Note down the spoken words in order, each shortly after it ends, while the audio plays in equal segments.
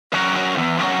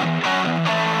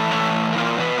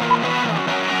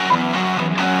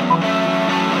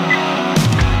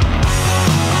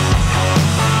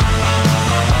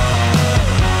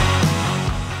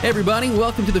Everybody,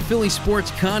 welcome to the Phillies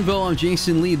Sports Convo. I'm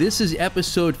Jason Lee. This is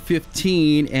episode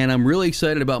 15, and I'm really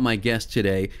excited about my guest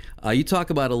today. You talk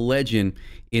about a legend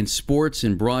in sports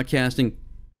and broadcasting.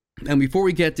 And before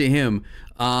we get to him,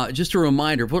 just a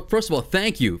reminder, first of all,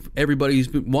 thank you, everybody who's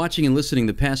been watching and listening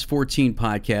to the past 14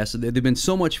 podcasts. They've been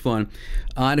so much fun.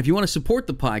 And if you want to support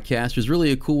the podcast, there's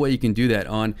really a cool way you can do that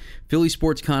on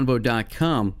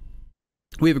phillysportsconvo.com.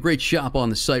 We have a great shop on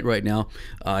the site right now.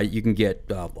 You can get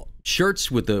shirts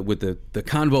with the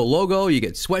Convo logo. You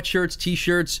get sweatshirts,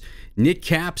 T-shirts, knit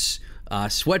caps,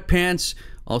 sweatpants,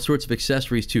 all sorts of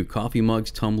accessories too. Coffee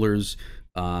mugs, tumblers.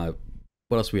 What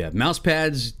else we have? Mouse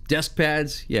pads, desk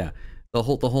pads. Yeah, the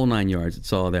whole 9 yards.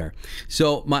 It's all there.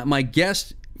 So my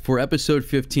guest for episode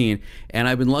 15, and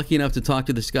I've been lucky enough to talk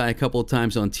to this guy a couple of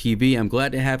times on TV. I'm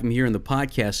glad to have him here in the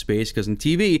podcast space because in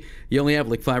TV, you only have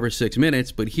like 5 or 6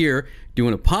 minutes, but here,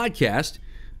 doing a podcast,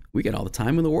 we get all the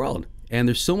time in the world. And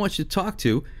there's so much to talk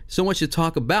to, so much to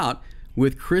talk about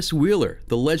with Chris Wheeler,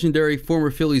 the legendary former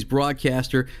Phillies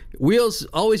broadcaster. Wheels,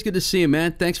 always good to see you,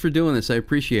 man. Thanks for doing this. I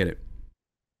appreciate it.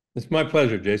 It's my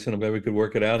pleasure, Jason. I'm glad we could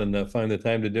work it out and find the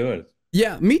time to do it.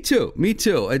 Yeah, me too. Me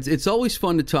too. It's always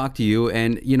fun to talk to you,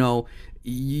 and you know,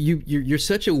 you're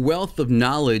such a wealth of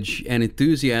knowledge and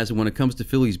enthusiasm when it comes to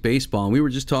Phillies baseball. And we were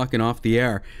just talking off the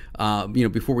air,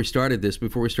 before we started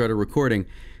recording.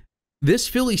 This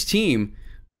Phillies team,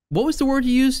 what was the word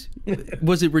you used?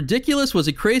 Was it ridiculous? Was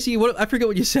it crazy? I forget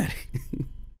what you said.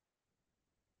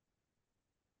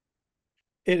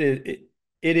 It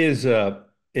is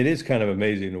kind of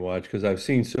amazing to watch because I've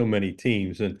seen so many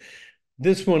teams, and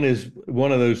this one is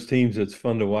one of those teams that's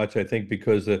fun to watch, I think,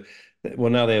 because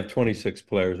now they have 26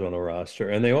 players on a roster,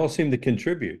 and they all seem to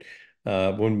contribute.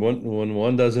 When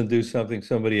one doesn't do something,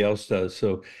 somebody else does.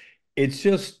 So it's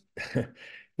just,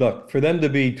 look, for them to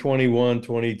be 21,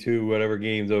 22, whatever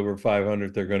games over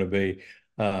 500 they're going to be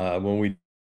when we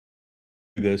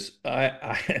do this,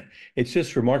 it's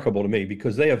just remarkable to me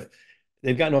because they've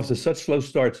gotten off to such slow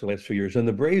starts the last few years, and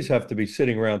the Braves have to be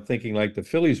sitting around thinking like the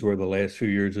Phillies were the last few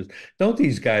years. Don't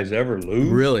these guys ever lose?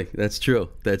 Really? That's true.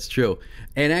 That's true.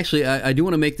 And actually, I do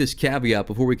want to make this caveat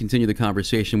before we continue the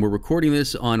conversation. We're recording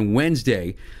this on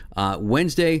Wednesday.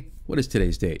 Wednesday, what is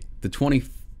today's date? The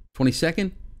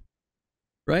 22nd?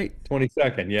 Right?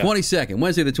 22nd, yeah. 22nd,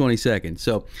 Wednesday the 22nd.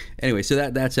 So anyway,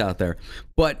 so that's out there.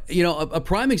 But, you know, a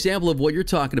prime example of what you're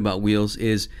talking about, Wheels,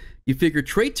 is you figure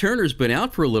Trey Turner's been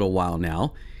out for a little while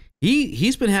now.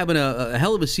 He's been having a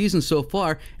hell of a season so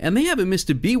far, and they haven't missed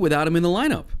a beat without him in the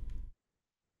lineup.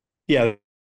 Yeah,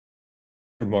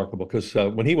 remarkable, because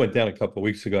when he went down a couple of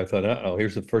weeks ago, I thought,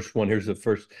 here's the first one. Here's the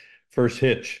first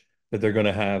hitch that they're going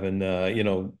to have. And,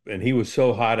 and he was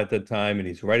so hot at the time, and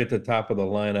he's right at the top of the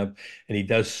lineup, and he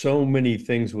does so many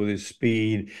things with his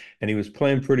speed, and he was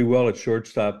playing pretty well at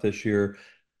shortstop this year.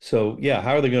 So, yeah,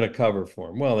 how are they going to cover for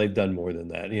him? Well, they've done more than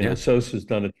that. You know, Sosa's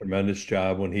done a tremendous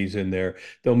job when he's in there.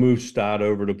 They'll move Stott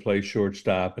over to play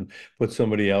shortstop and put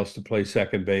somebody else to play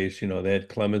second base. You know, they had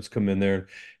Clemens come in there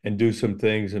and do some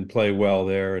things and play well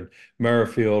there, and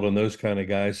Merrifield and those kind of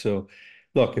guys. So,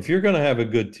 look, if you're going to have a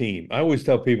good team, I always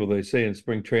tell people, they say in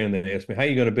spring training, they ask me, how are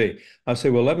you going to be? I say,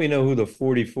 well, let me know who the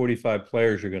 40, 45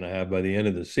 players you're going to have by the end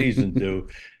of the season do.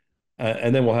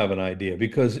 And then we'll have an idea,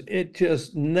 because it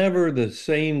just never the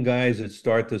same guys that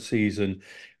start the season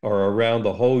are around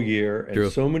the whole year. And True.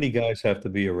 So many guys have to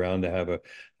be around to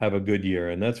have a good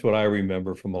year. And that's what I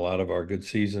remember from a lot of our good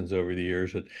seasons over the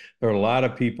years. That there are a lot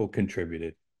of people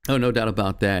contributed. Oh, no doubt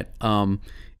about that.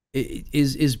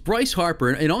 Is Bryce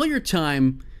Harper, in all your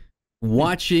time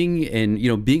watching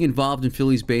and being involved in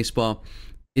Phillies baseball,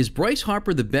 is Bryce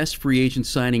Harper the best free agent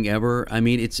signing ever? I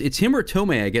mean, it's him or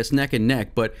Tomei, I guess, neck and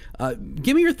neck. But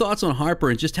give me your thoughts on Harper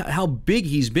and just how big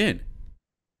he's been.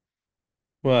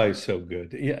 Well, he's so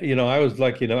good. Yeah, I was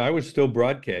lucky. I was still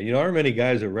broadcast. There aren't many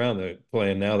guys around that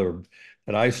playing now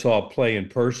that I saw play in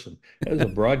person as a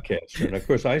broadcaster. And of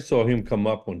course, I saw him come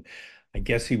up when I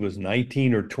guess he was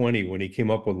 19 or 20 when he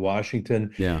came up with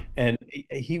Washington. Yeah. And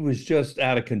he was just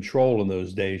out of control in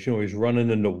those days. He was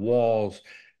running into walls,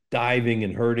 diving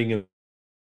and hurting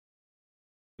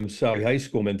himself. High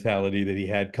school mentality that he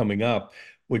had coming up,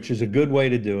 which is a good way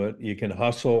to do it. You can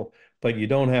hustle, but you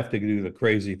don't have to do the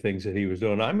crazy things that he was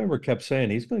doing. I remember kept saying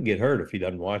he's going to get hurt if he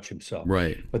doesn't watch himself.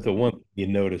 Right. But the one thing you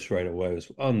notice right away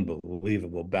was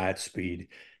unbelievable bat speed.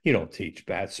 You don't teach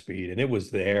bat speed, and it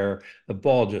was there. The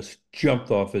ball just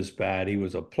jumped off his bat. He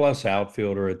was a plus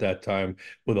outfielder at that time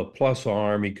with a plus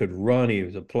arm. He could run. He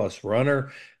was a plus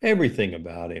runner. Everything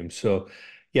about him. So,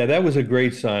 yeah, that was a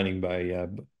great signing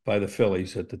by the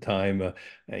Phillies at the time.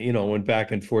 Went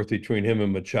back and forth between him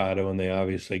and Machado, and they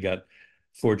obviously got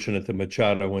fortunate that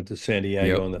Machado went to San Diego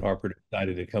Yep. and that Harper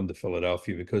decided to come to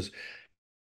Philadelphia because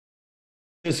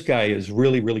this guy is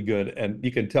really, really good, and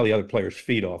you can tell the other players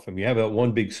feed off him. You have that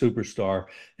one big superstar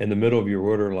in the middle of your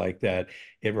order like that,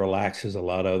 it relaxes a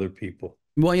lot of other people.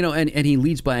 Well, and he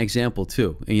leads by example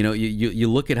too. And, you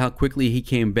look at how quickly he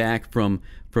came back from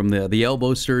the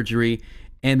elbow surgery,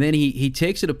 and then he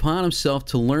takes it upon himself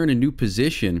to learn a new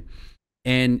position,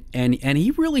 and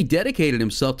he really dedicated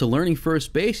himself to learning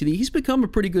first base, and he's become a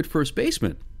pretty good first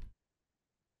baseman.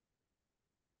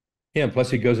 Yeah, and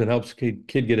plus he goes and helps kid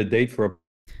get a date for a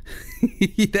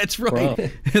That's right. prom.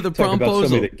 The Talk about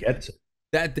somebody promposal. that gets it.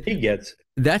 That He gets it.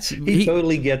 that's He he.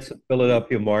 totally gets the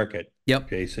Philadelphia market, Yep.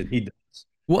 Jason. He does.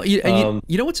 Well, Um,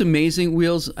 you know what's amazing,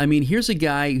 Wheels? I mean, here's a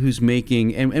guy who's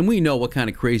making, and we know what kind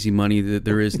of crazy money that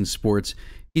there is in sports.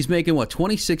 He's making what,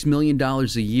 $26 million a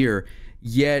year,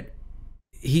 yet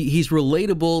he's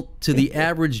relatable to the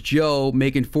average Joe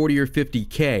making 40 or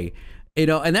 50K.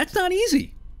 And that's not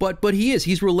easy. But he is.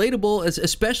 He's relatable,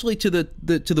 especially to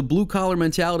the blue collar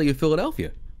mentality of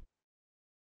Philadelphia.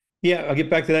 yeah, I'll get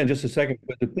back to that in just a second.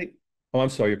 But the thing, oh, I'm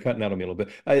sorry, you're cutting out on me a little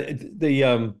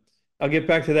bit. I'll get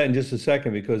back to that in just a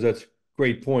second because that's a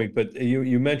great point. But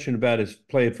you mentioned about his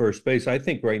play at first base. I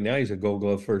think right now he's a Gold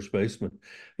Glove first baseman.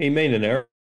 He made an error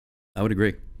I would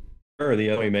agree. the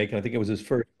other way making. I think it was his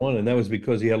first one, and that was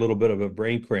because he had a little bit of a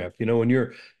brain cramp. When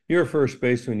you're a first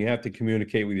baseman, you have to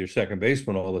communicate with your second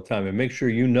baseman all the time and make sure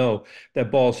you know that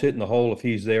ball's hitting the hole if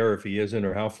he's there, if he isn't,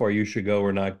 or how far you should go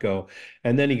or not go.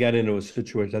 And then he got into a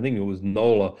situation. I think it was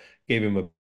Nola gave him a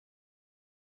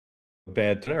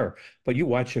bad turn. But you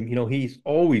watch him, he's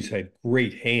always had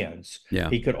great hands. Yeah.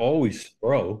 He could always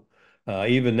throw,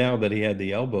 even now that he had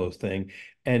the elbows thing.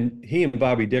 And he and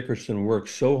Bobby Dickerson worked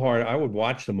so hard. I would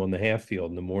watch them on the half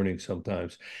field in the morning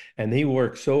sometimes. And he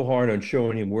worked so hard on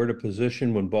showing him where to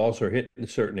position when balls are hit in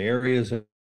certain areas and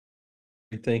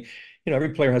everything. Every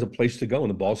player has a place to go when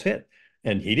the ball's hit.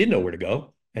 And he didn't know where to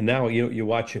go. And now you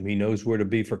watch him. He knows where to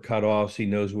be for cutoffs. He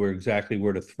knows exactly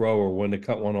where to throw or when to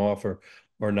cut one off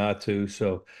or not to.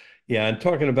 So, yeah, and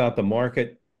talking about the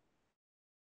market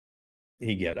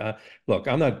he get. Look,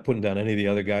 I'm not putting down any of the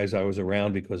other guys I was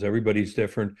around because everybody's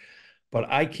different, but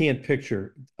I can't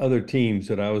picture other teams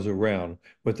that I was around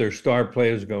with their star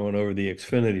players going over the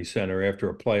Xfinity Center after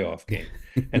a playoff game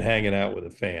and hanging out with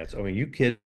the fans. I mean, you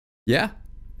kidding Yeah.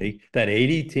 me? That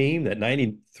 80 team, that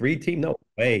 93 team, no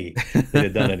way they'd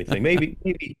have done anything.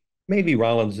 Maybe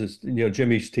Rollins is,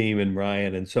 Jimmy's team and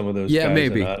Ryan and some of those Yeah, guys are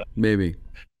maybe. not. Maybe.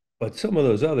 But some of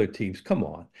those other teams, come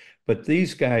on. But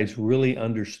these guys really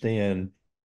understand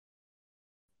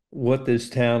what this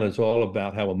town is all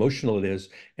about, how emotional it is.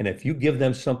 And if you give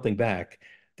them something back,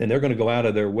 then they're going to go out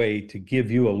of their way to give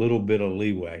you a little bit of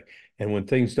leeway. And when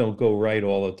things don't go right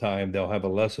all the time, they'll have a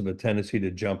less of a tendency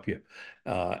to jump you.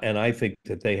 And I think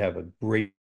that they have a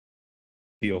great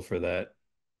feel for that.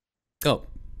 Oh,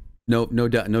 no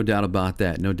doubt about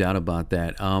that. No doubt about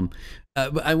that.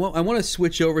 But I want to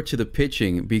switch over to the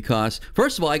pitching because,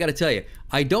 first of all, I got to tell you,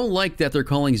 I don't like that they're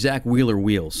calling Zach Wheeler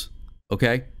Wheels.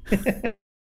 Okay.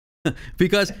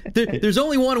 Because there's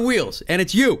only one Wheels, and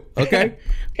it's you, okay?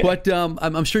 But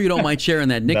I'm sure you don't mind sharing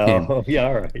that nickname. No, yeah,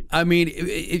 all right. I mean,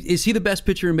 is he the best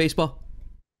pitcher in baseball?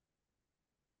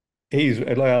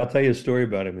 I'll tell you a story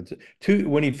about him.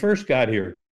 When he first got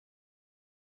here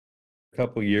a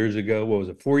couple of years ago, what was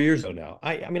it, 4 years ago now?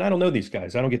 I mean, I don't know these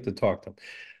guys. I don't get to talk to them.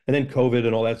 And then COVID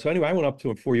and all that. So anyway, I went up to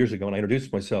him 4 years ago and I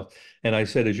introduced myself and I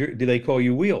said, do they call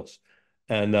you Wheels?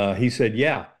 And he said,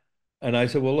 yeah. And I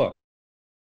said, well, look,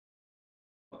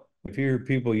 if you hear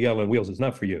people yelling Wheels, it's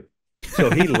not for you. So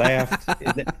he laughed.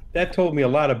 That told me a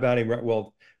lot about him.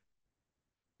 Well,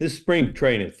 this spring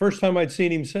training, first time I'd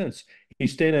seen him since.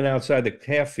 He's standing outside the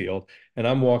half field, and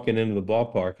I'm walking into the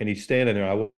ballpark, and he's standing there.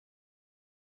 I walked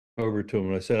over to him,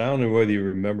 and I said, I don't know whether you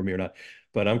remember me or not,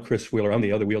 but I'm Chris Wheeler. I'm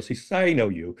the other Wheels. He said, I know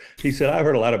you. He said, I've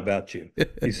heard a lot about you.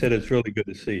 He said, it's really good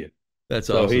to see you. That's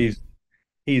So awesome.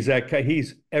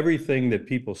 he's everything that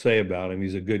people say about him.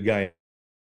 He's a good guy.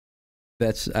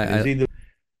 That's Is he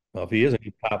well, if he isn't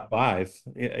top five,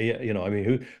 I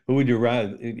mean, who would you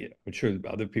rather? I'm sure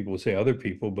other people would say other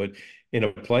people, but in a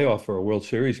playoff or a World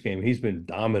Series game, he's been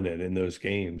dominant in those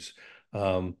games.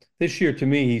 This year, to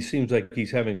me, he seems like he's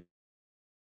having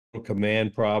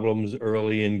command problems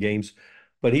early in games,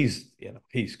 but he's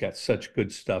got such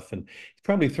good stuff, and he's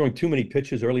probably throwing too many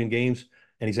pitches early in games,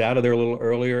 and he's out of there a little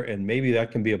earlier, and maybe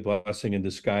that can be a blessing in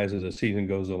disguise as the season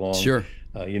goes along. sure.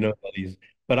 That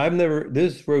but I've never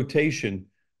this rotation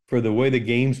for the way the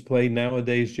game's played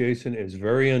nowadays, Jason, is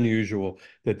very unusual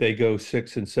that they go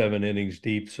 6 and 7 innings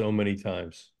deep so many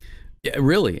times. Yeah,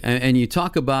 really. And you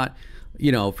talk about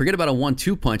Forget about a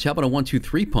 1-2 punch. How about a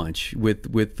 1-2-3 punch with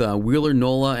Wheeler,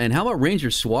 Nola, and how about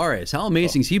Ranger Suarez? How Oh,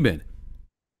 amazing's he been?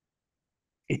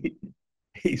 he,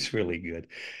 he's really good.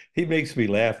 He makes me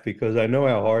laugh because I know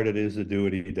how hard it is to do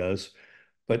what he does.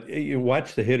 But you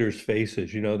watch the hitters'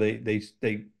 faces. They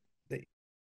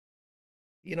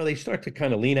they start to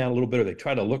kind of lean out a little bit, or they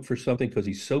try to look for something because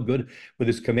he's so good with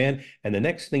his command. And the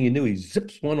next thing you knew, he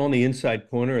zips one on the inside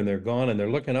corner, and they're gone, and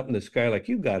they're looking up in the sky like,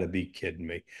 "You got to be kidding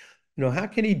me!" How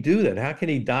can he do that? How can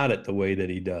he dot it the way that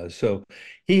he does? So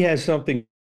he has something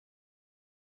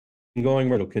going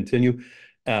where it'll continue.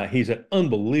 He's an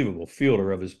unbelievable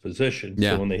fielder of his position. So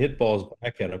Yeah. when they hit balls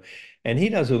back at him, and he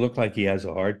doesn't look like he has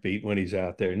a heartbeat when he's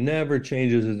out there, never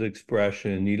changes his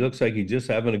expression. He looks like he's just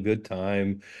having a good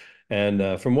time.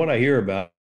 And from what I hear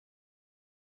about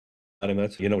him,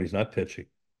 that's he's not pitching.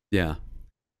 Yeah.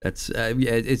 That's yeah.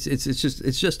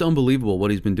 It's just unbelievable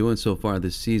what he's been doing so far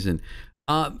this season.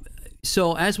 Uh,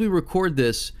 so as we record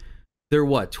this, they're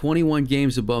what 21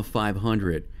 games above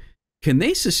 500. Can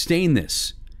they sustain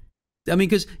this? I mean,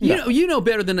 because No, you know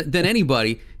better than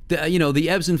anybody. The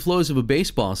ebbs and flows of a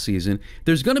baseball season.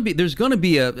 There's gonna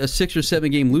be a 6 or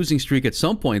 7 game losing streak at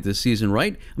some point this season,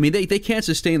 right? I mean, they can't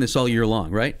sustain this all year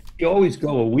long, right? you always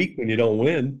go a week when you don't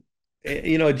win.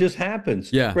 It just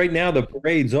happens. Yeah. Right now, the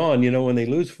parade's on. When they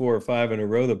lose 4 or 5 in a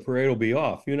row, the parade will be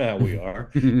off. You know how we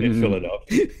are in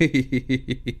Philadelphia.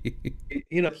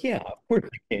 Yeah, of course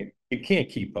you can't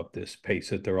keep up this pace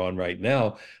that they're on right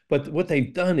now. But what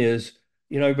they've done is,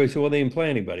 everybody said, well, they didn't play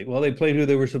anybody. Well, they played who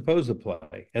they were supposed to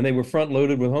play, and they were front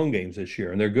loaded with home games this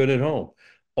year, and they're good at home.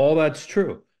 All that's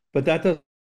true, but that doesn't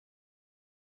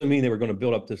mean they were going to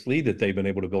build up this lead that they've been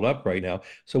able to build up right now.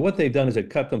 So what they've done is they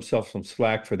cut themselves some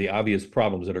slack for the obvious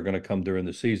problems that are going to come during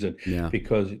the season Yeah.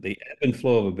 because the ebb and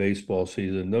flow of a baseball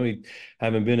season, though we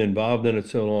haven't been involved in it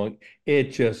so long,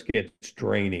 it just gets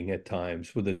draining at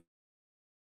times with the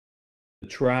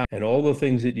track and all the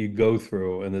things that you go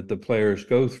through and that the players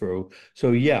go through.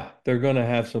 So yeah, they're going to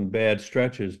have some bad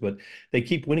stretches, but they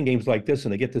keep winning games like this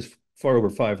and they get this far over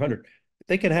 500.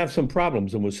 They can have some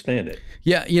problems and withstand it.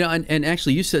 Yeah, and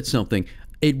actually, you said something.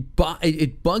 It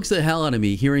bugs the hell out of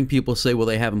me hearing people say, "Well,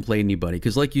 they haven't played anybody,"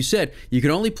 because, like you said, you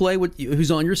can only play with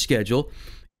who's on your schedule,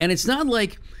 and it's not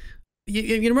like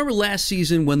you remember last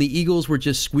season when the Eagles were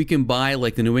just squeaking by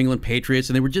like the New England Patriots,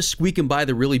 and they were just squeaking by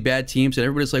the really bad teams, and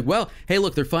everybody's like, "Well, hey,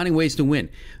 look, they're finding ways to win."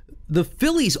 The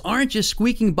Phillies aren't just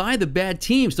squeaking by the bad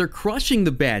teams; they're crushing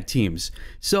the bad teams.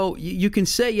 So you can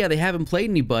say, yeah, they haven't played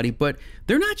anybody, but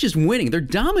they're not just winning; they're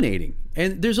dominating.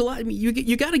 And there's a lot. I mean,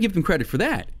 you got to give them credit for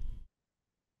that.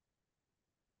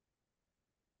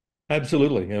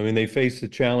 Absolutely. I mean, they face the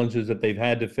challenges that they've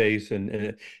had to face,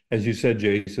 and as you said,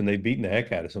 Jason, they've beaten the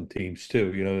heck out of some teams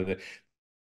too.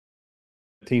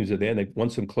 The teams at the end, they've won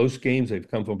some close games. They've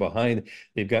come from behind.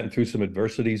 They've gotten through some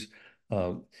adversities.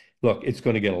 Um, Look, it's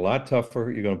going to get a lot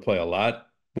tougher. You're going to play a lot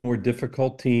more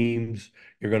difficult teams.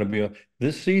 You're going to be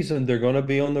this season. They're going to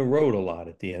be on the road a lot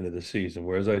at the end of the season.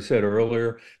 Whereas I said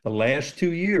earlier, the last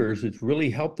 2 years, it's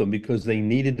really helped them because they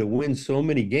needed to win so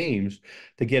many games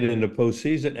to get into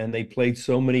postseason, and they played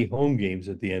so many home games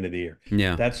at the end of the year.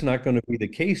 Yeah. That's not going to be the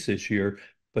case this year.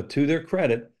 But to their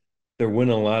credit, they're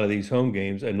winning a lot of these home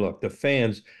games. And look, the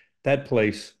fans, that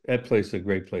place is a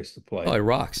great place to Oh, play. it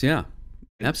rocks. Yeah,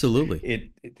 It's absolutely.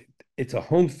 it, it it's a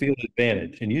home field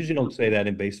advantage, and usually don't say that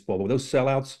in baseball. But with those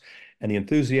sellouts and the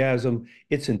enthusiasm,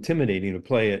 it's intimidating to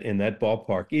play it in that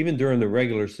ballpark, even during the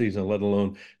regular season, let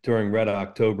alone during Red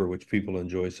October, which people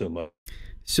enjoy so much.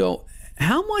 So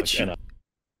how much And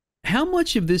how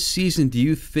much of this season do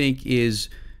you think is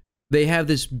they have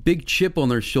this big chip on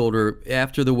their shoulder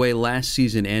after the way last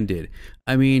season ended?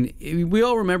 I mean, we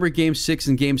all remember Game 6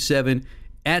 and Game 7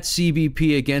 at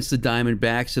CBP against the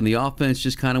Diamondbacks, and the offense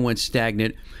just kind of went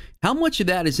stagnant. How much of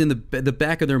that is in the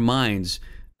back of their minds,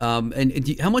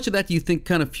 and how much of that do you think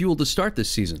kind of fueled the start this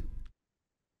season?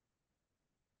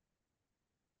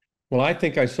 well, I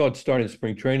think I saw it start in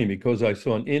spring training because I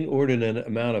saw an inordinate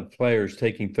amount of players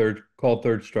taking called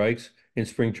third strikes in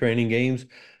spring training games.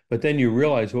 But then you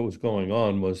realize what was going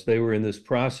on was they were in this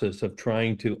process of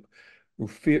trying to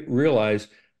realize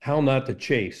how not to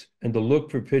chase and to look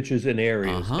for pitches in Uh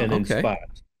areas huh. and in Okay.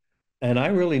 spots. And I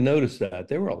really noticed that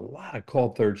there were a lot of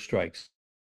called third strikes.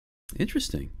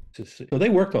 Interesting. So they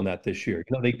worked on that this year.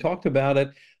 They talked about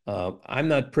it. I'm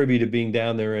not privy to being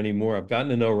down there anymore. I've gotten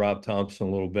to know Rob Thompson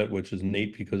a little bit, which is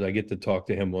neat because I get to talk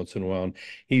to him once in a while. And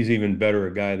he's even better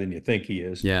a guy than you think he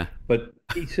is. Yeah. But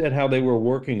he said how they were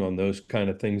working on those kind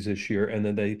of things this year, and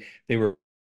then they were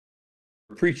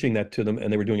preaching that to them,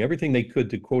 and they were doing everything they could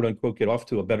to quote unquote get off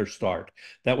to a better start.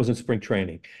 That was in spring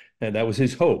training. and that was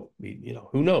his hope.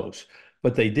 Who knows?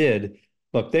 But they did.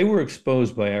 Look, they were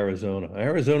exposed by Arizona.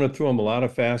 Arizona threw them a lot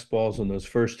of fastballs in those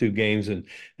first two games, and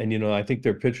I think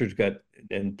their pitchers got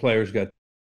and players got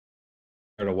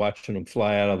tired of watching them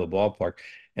fly out of the ballpark.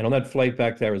 And on that flight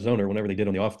back to Arizona, or whenever they did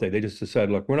on the off day, they just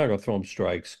decided, look, we're not going to throw them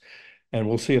strikes, and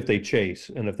we'll see if they chase.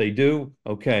 And if they do,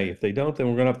 okay. If they don't, then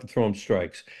we're going to have to throw them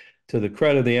strikes. To the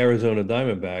credit of the Arizona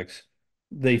Diamondbacks,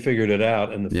 they figured it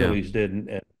out, and the Yeah. Phillies didn't.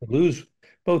 And lose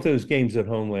both those games at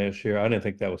home last year, I didn't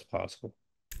think that was possible.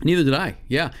 Neither did I.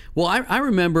 Yeah. Well, I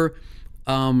remember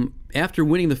after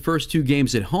winning the first two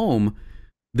games at home,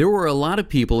 there were a lot of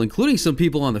people, including some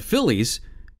people on the Phillies,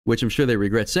 which I'm sure they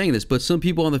regret saying this, but some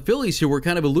people on the Phillies who were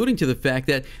kind of alluding to the fact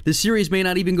that the series may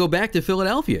not even go back to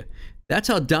Philadelphia. That's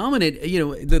how dominant,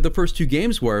 the first two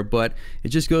games were. But it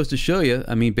just goes to show you,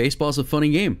 I mean, baseball's a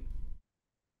funny game.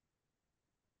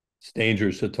 It's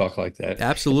dangerous to talk like that.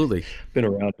 Absolutely. Been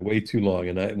around way too long,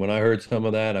 and when I heard some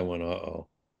of that, I went, "Uh-oh."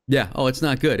 Yeah. Oh, it's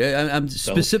not good. I'm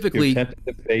So specifically. you're tempting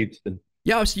the fates, and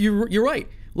Yeah, you're right.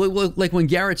 Like when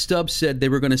Garrett Stubbs said they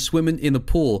were going to swim in the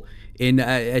pool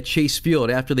at Chase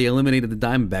Field after they eliminated the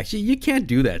Diamondbacks. You can't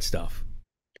do that stuff.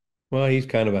 well, he's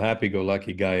kind of a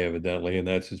happy-go-lucky guy, evidently, and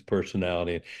that's his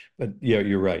personality. But yeah,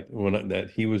 you're right.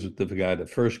 That he was the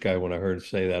first guy. When I heard him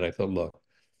say that, I thought, look,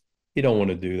 you don't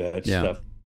want to do that Yeah. stuff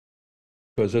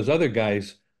because those other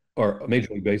guys are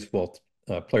Major League Baseball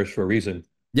players for a reason,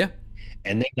 Yeah.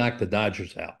 and they knocked the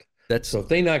Dodgers out. That's So if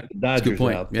they knock the a good Dodgers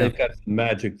point. out, Yeah. they've got some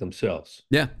magic themselves.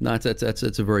 Yeah. No,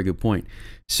 that's a very good point.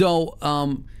 So,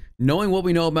 knowing what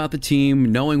we know about the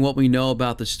team, knowing what we know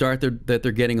about the start that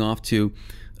they're getting off to,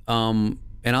 and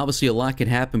obviously a lot can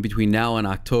happen between now and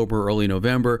October, early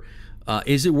November.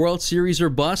 Is it World Series or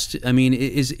bust? I mean,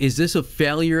 is this a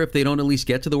failure if they don't at least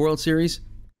get to the World Series?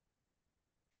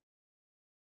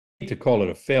 I hate to call it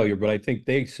a failure, but I think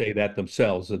they say that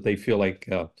themselves, that they feel like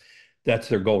that's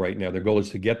their goal right now. Their goal is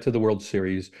to get to the World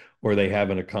Series, or they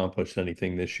haven't accomplished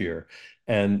anything this year.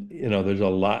 And, there's a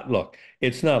lot. Look,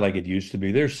 it's not like it used to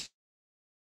be. There's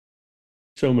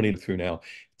so many through now.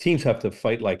 Teams have to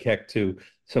fight like heck too.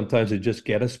 Sometimes they just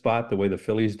get a spot the way the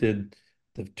Phillies did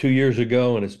 2 years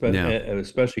ago, and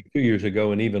especially 2 years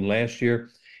ago, and even last year.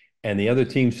 And the other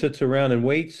team sits around and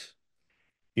waits.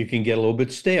 You can get a little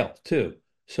bit stale too.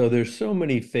 So there's so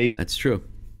many That's true.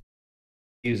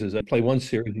 phases. I play one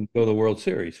series and go to the World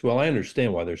Series. Well, I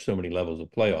understand why there's so many levels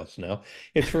of playoffs now.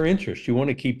 It's for interest. You want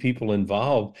to keep people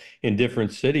involved in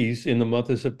different cities in the month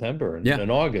of September and, Yeah.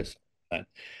 and August.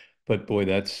 But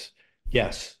boy,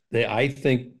 yes. I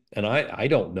think, and I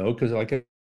don't know, because like I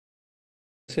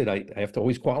said, I have to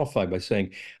always qualify by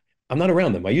saying I'm not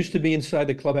around them. I used to be inside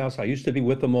the clubhouse. I used to be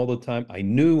with them all the time. I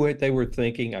knew what they were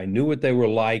thinking. I knew what they were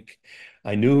like.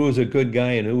 I knew who was a good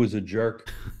guy and who was a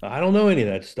jerk. I don't know any of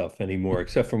that stuff anymore,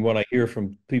 except from what I hear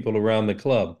from people around the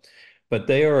club. But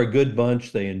they are a good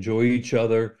bunch. They enjoy each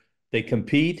other. They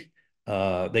compete.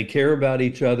 They care about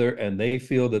each other, and they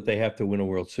feel that they have to win a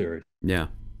World Series. Yeah.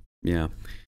 Yeah.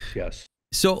 Yes.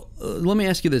 So let me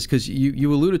ask you this, because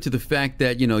you alluded to the fact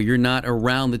that you're not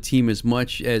around the team as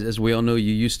much as we all know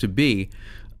you used to be.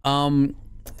 How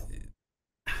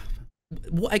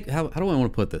do I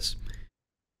want to put this?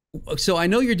 So I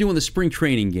know you're doing the spring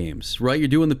training games, right? You're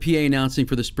doing the PA announcing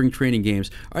for the spring training games.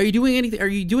 Are you doing anything? Are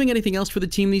you doing anything else for the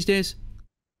team these days?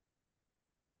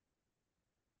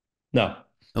 No.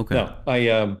 Okay. No.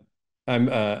 I'm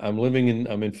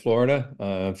I'm in Florida.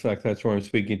 In fact, that's where I'm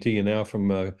speaking to you now from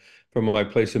my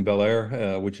place in Bel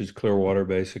Air, which is Clearwater,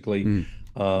 basically. Mm.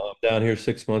 I'm down here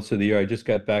 6 months of the year. I just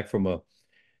got back from a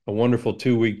wonderful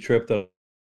 2-week trip that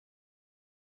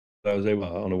I was able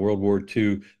on a World War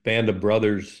II Band of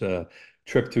Brothers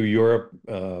trip through Europe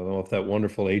off that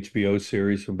wonderful HBO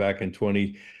series from back in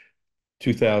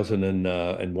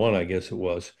 2001, I guess it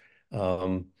was.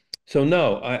 So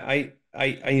no, I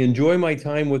enjoy my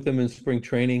time with them in spring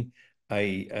training.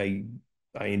 I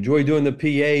enjoy doing the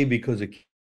PA because it keeps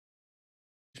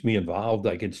me involved.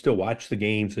 I can still watch the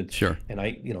games, and Sure.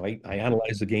 I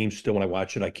analyze the games still when I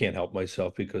watch it. I can't help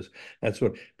myself because that's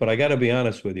what. But I got to be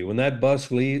honest with you. When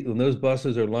those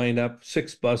buses are lined up,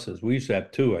 6 buses. We used to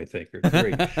have 2, I think, or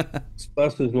 3. 6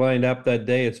 buses lined up that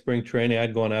day at spring training.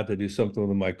 I'd gone out to do something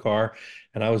with my car,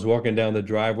 and I was walking down the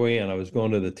driveway, and I was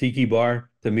going to the Tiki Bar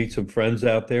to meet some friends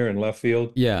out there in left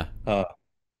field. Yeah.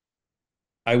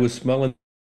 I was smelling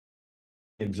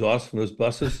exhaust from those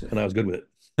buses, and I was good with it.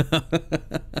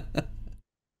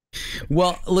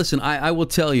 Well, listen, I will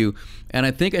tell you, and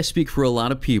I think I speak for a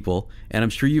lot of people, and I'm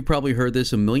sure you've probably heard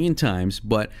this a million times,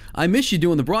 but I miss you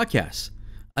doing the broadcasts.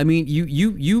 I mean,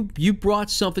 you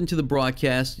brought something to the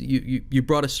broadcast. You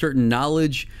brought a certain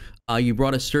knowledge You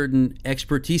brought a certain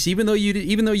expertise, even though you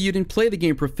didn't play the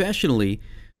game professionally.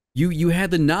 You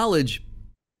had the knowledge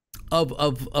of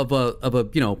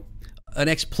a an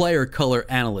ex-player color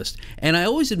analyst, and I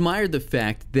always admired the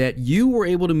fact that you were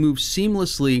able to move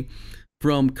seamlessly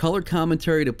from color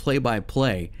commentary to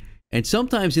play-by-play, and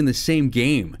sometimes in the same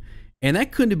game, and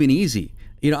that couldn't have been easy.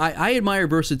 I admire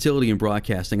versatility in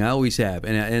broadcasting. I always have,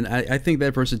 and I think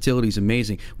that versatility is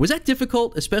amazing. Was that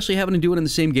difficult, especially having to do it in the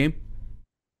same game?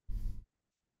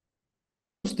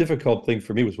 Most difficult thing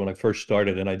for me was when I first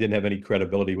started, and I didn't have any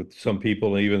credibility with some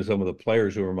people and even some of the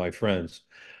players who were my friends,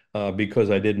 because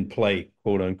I didn't play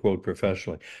quote unquote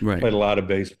professionally. Right. Played a lot of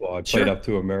baseball. I played Sure. up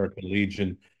to American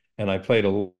Legion, and I played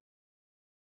a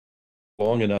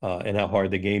long enough, and how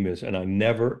hard the game is. And I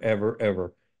never, ever,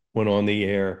 ever went on the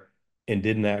air and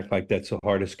didn't act like that's the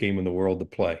hardest game in the world to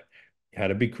play. You had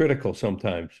to be critical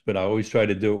sometimes, but I always try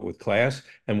to do it with class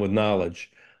and with knowledge,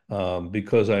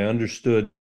 because I understood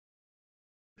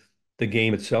the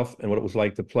game itself and what it was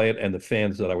like to play it and the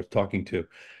fans that I was talking to.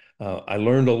 I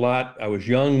learned a lot. I was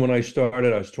young when I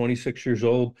started. I was 26 years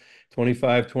old,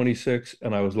 25, 26,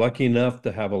 and I was lucky enough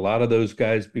to have a lot of those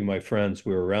guys be my friends.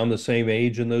 We were around the same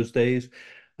age in those days.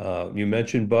 You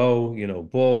mentioned Bo,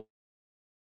 Bull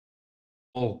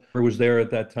was there at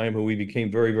that time, who we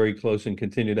became very, very close and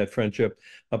continued that friendship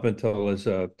up until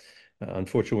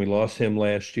unfortunately, we lost him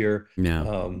last year.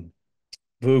 Yeah.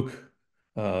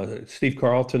 Vuk, Steve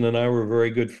Carlton and I were very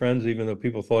good friends, even though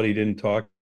people thought he didn't talk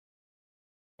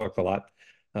a lot.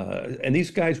 And these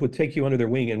guys would take you under their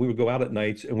wing, and we would go out at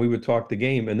nights and we would talk the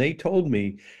game. And they told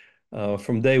me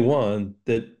from day one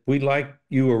that we like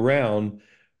you around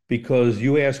because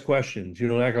you ask questions. You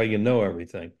don't act like you know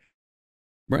everything.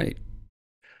 Right.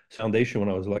 Foundation when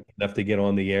I was lucky enough to get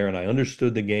on the air, and I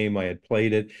understood the game. I had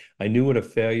played it. I knew what a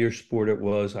failure sport it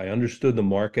was. I understood the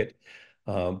market.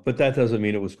 But that doesn't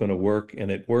mean it was going to work.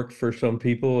 And it worked for some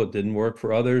people. It didn't work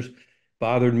for others.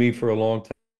 Bothered me for a long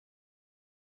time.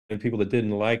 And people that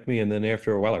didn't like me. And then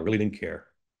after a while, I really didn't care.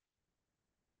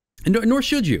 And nor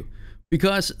should you.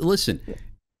 Because, listen,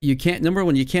 you can't, number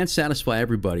one, you can't satisfy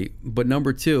everybody. But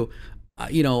number two,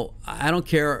 I don't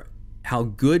care how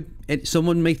good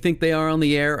someone may think they are on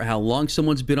the air, or how long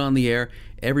someone's been on the air.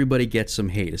 Everybody gets some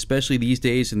hate, especially these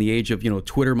days in the age of,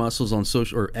 Twitter muscles on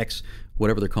social, or X,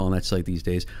 whatever they're calling that site these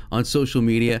days, on social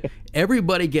media.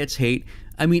 Everybody gets hate.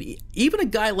 I mean, even a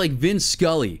guy like Vin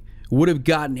Scully would have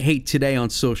gotten hate today on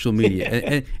social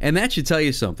media. and that should tell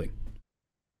you something.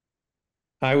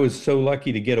 I was so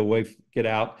lucky to get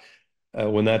out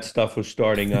when that stuff was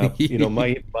starting up.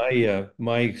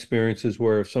 My experiences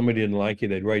were, if somebody didn't like you,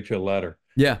 they'd write you a letter.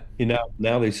 Yeah.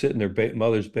 Now they sit in their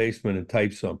mother's basement and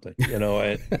type something.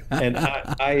 And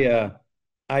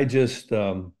I just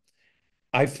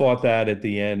I fought that at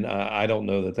the end. I don't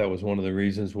know that was one of the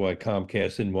reasons why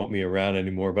Comcast didn't want me around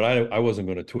anymore, but I wasn't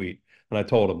going to tweet. And I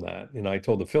told them that. I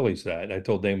told the Phillies that. And I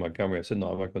told Dave Montgomery, I said,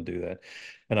 no, I'm not going to do that.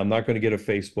 And I'm not going to get a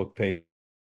Facebook page.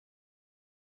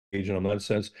 And I'm not in a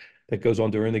sense that goes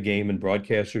on during the game and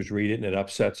broadcasters read it and it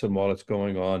upsets them while it's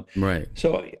going on. Right.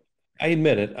 So I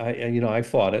admit it. I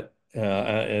fought it,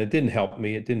 and it didn't help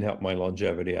me. It didn't help my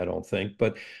longevity, I don't think.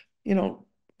 But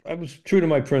I was true to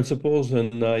my principles,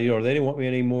 and they didn't want me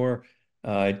anymore.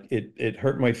 It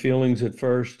hurt my feelings at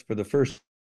first. For the first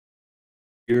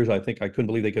years, I think I couldn't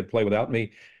believe they could play without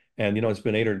me. And it's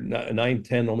been 8 or 9,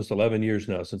 10, almost 11 years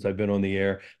now since I've been on the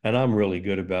air, and I'm really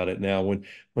good about it now. When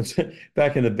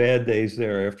back in the bad days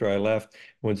there, after I left,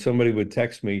 when somebody would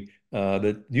text me that,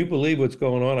 do you believe what's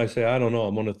going on? I say, I don't know.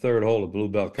 I'm on the third hole of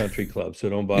Bluebell Country Club, so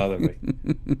don't bother me.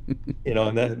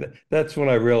 And that's when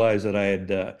I realized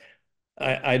that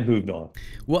I'd moved on.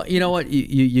 Well, you know what?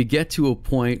 You get to a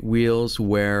point, Wheels,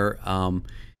 where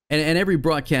and every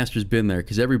broadcaster's been there,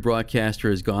 because every broadcaster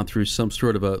has gone through some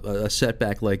sort of a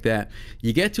setback like that.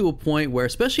 You get to a point where,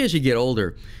 especially as you get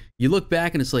older, you look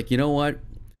back and it's like, you know what?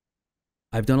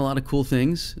 I've done a lot of cool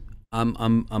things.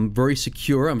 I'm very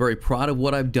secure. I'm very proud of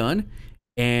what I've done.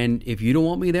 And if you don't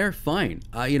want me there, fine.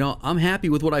 I'm happy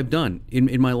with what I've done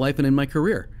in my life and in my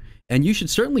career. And you should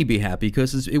certainly be happy,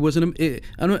 because it was an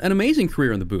amazing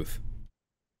career in the booth.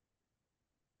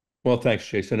 Well, thanks,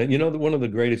 Jason. And one of the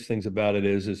greatest things about it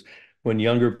is when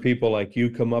younger people like you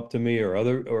come up to me, or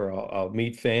I'll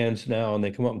meet fans now, and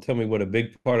they come up and tell me what a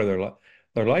big part of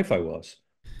their life I was.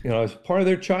 I was part of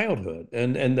their childhood,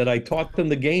 and that I taught them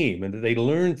the game, and that they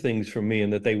learned things from me,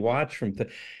 and that they watch from.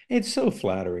 It's so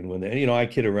flattering when I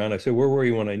kid around. I say, "Where were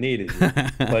you when I needed you?"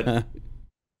 But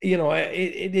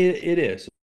it is.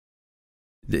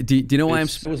 Do you know why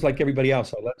It was like everybody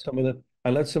else. I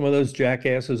let some of those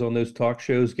jackasses on those talk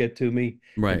shows get to me,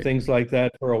 right, and things like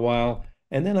that for a while.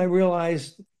 And then I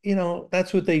realized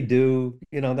that's what they do.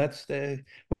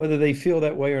 Whether they feel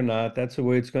that way or not, that's the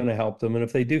way it's going to help them. And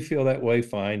if they do feel that way,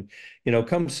 fine.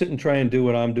 Come sit and try and do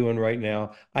what I'm doing right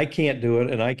now. I can't do it,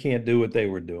 and I can't do what they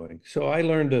were doing. So I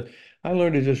learned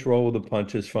to just roll with the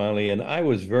punches finally, and I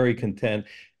was very content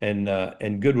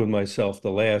and good with myself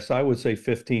the last, I would say,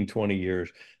 15, 20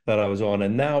 years that I was on.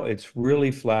 And now it's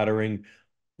really flattering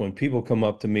when people come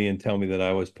up to me and tell me that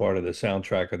I was part of the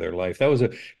soundtrack of their life. That was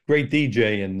a great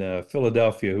DJ in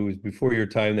Philadelphia who was before your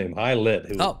time named High Lit,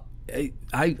 who Oh,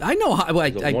 I know.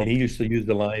 was he used to use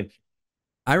the line,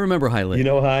 I remember you Highlight.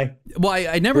 know, High, Well,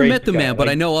 I never met great the guy. man, but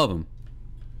I know of him.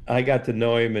 I got to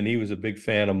know him and he was a big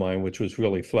fan of mine, which was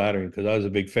really flattering because I was a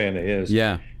big fan of his.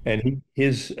 Yeah, And he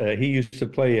used to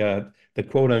play the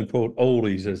quote unquote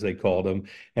oldies as they called them,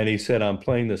 and he said, "I'm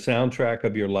playing the soundtrack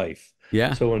of your life."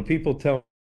 yeah. So when people tell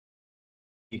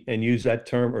and use that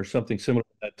term or something similar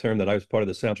to that term that I was part of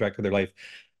the soundtrack of their life.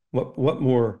 What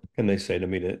more can they say to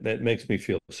me that makes me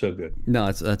feel so good?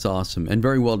 No, that's awesome and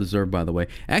very well deserved, by the way.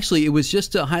 Actually, it was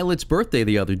just Highlight's birthday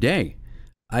the other day.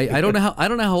 I don't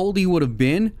know how old he would have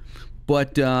been,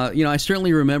 but I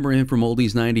certainly remember him from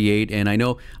Oldies '98, and I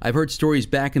know I've heard stories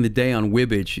back in the day on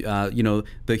Wibbage.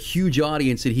 The huge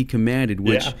audience that he commanded,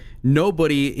 which Yeah.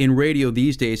 nobody in radio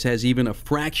these days has even a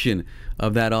fraction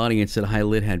of that audience that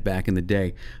Highlight had back in the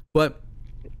day. But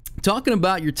talking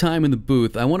about your time in the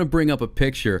booth, I want to bring up a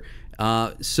picture.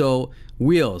 So,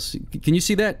 Wheels, can you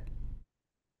see that?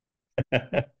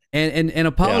 And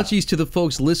Yeah. apologies to the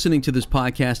folks listening to this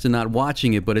podcast and not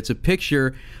watching it, but it's a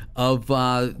picture of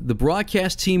the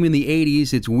broadcast team in the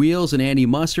 80s. It's Wheels and Andy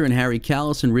Musser and Harry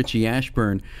Callis and Richie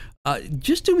Ashburn.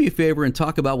 Just do me a favor and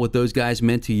talk about what those guys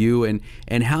meant to you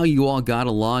and how you all got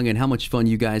along and how much fun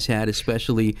you guys had,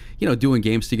 especially, doing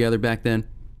games together back then.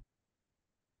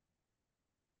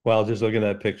 Well, just looking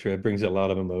at that picture, it brings a lot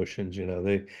of emotions.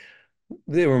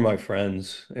 They were my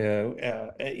friends. And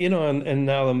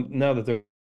now that they're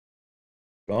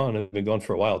gone, have been gone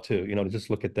for a while too. To just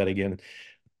look at that again.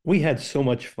 We had so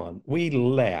much fun. We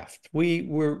laughed.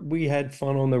 We had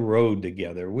fun on the road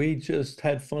together. We just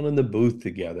had fun in the booth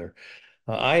together.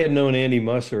 I had known Andy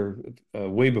Musser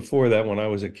way before that when I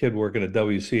was a kid working at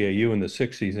WCAU in the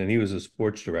 60s, and he was a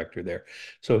sports director there.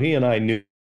 So he and I knew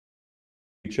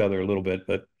each other a little bit,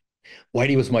 but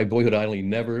Whitey was my boyhood idol. He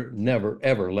never, never,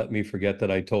 ever let me forget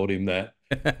that I told him that.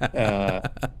 Uh,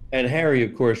 and Harry,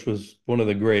 of course, was one of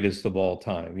the greatest of all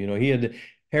time.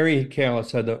 Harry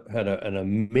Callis had an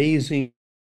amazing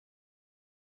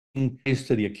rise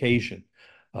to the occasion.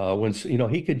 When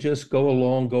he could just go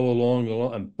along,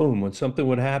 and boom, when something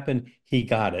would happen, he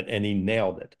got it and he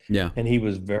nailed it, Yeah. and he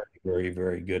was very, very,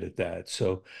 very good at that.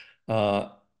 So,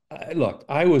 look,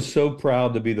 I was so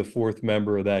proud to be the fourth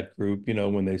member of that group.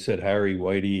 When they said Harry,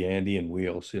 Whitey, Andy, and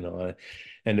Wheels,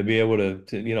 and to be able to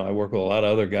I work with a lot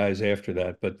of other guys after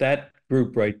that, but that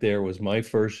group right there was my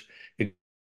first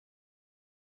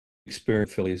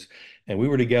experience Phillies, and we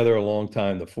were together a long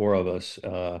time, the four of us.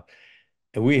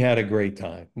 And we had a great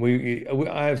time.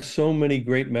 I have so many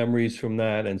great memories from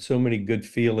that and so many good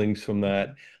feelings from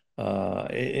that.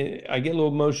 I get a little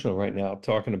emotional right now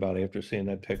talking about it after seeing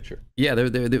that picture. Yeah,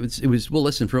 it was well.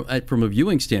 Listen, from a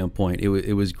viewing standpoint,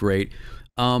 it was great.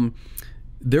 Um,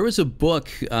 there was a book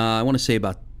I want to say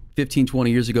about 15,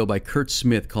 20 years ago by Kurt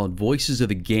Smith called Voices of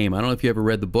the Game. I don't know if you ever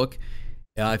read the book.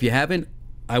 If you haven't,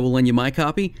 I will lend you my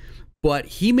copy. But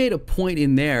he made a point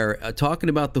in there talking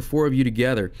about the four of you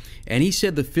together, and he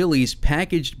said the Phillies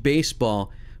packaged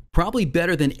baseball probably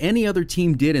better than any other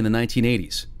team did in the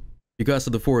 1980s because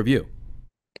of the four of you.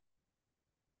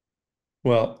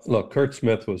 Well, look, Kurt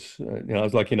Smith was, I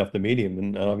was lucky enough to meet him,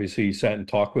 and obviously he sat and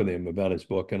talked with him about his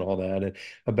book and all that, and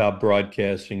about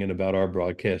broadcasting and about our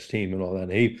broadcast team and all that.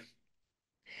 And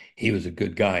he was a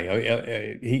good guy.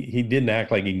 He didn't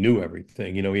act like he knew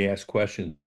everything. He asked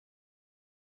questions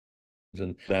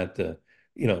and that,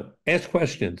 ask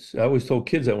questions. I always told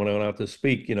kids that when I went out to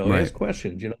speak, Right. ask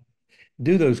questions,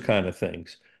 do those kind of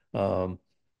things. Um,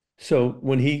 so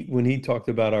when he talked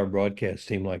about our broadcast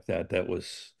team like that, that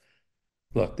was.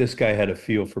 Look, this guy had a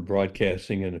feel for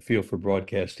broadcasting and a feel for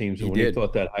broadcast teams. He And when he did.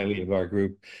 thought that highly of our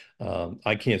group,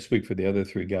 I can't speak for the other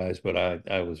three guys, but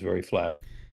I was very flat.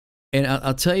 And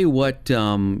I'll tell you what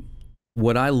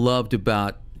I loved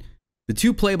about the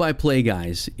two play-by-play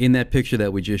guys in that picture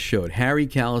that we just showed, Harry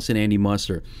Callis and Andy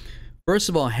Musser. First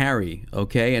of all, Harry,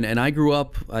 okay, and I grew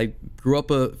up in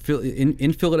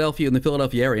Philadelphia, in the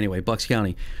Philadelphia area anyway, Bucks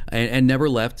County, and never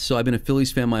left. So I've been a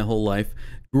Phillies fan my whole life.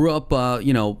 Grew up,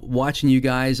 watching you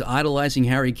guys, idolizing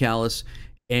Harry Callis,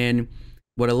 and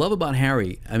what I love about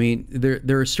Harry, I mean,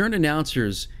 there are certain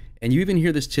announcers, and you even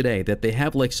hear this today, that they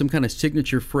have like some kind of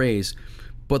signature phrase.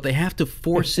 but they have to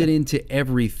force it into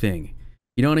everything.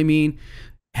 You know what I mean?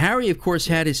 Harry, of course,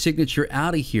 had his signature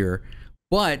out of here,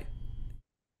 but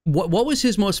what was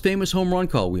his most famous home run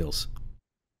call, Wheels?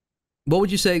 What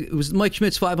would you say? It was Mike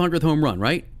Schmidt's 500th home run,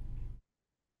 right?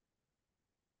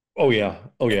 Oh yeah,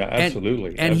 And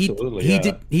absolutely, and absolutely.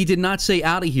 he did not say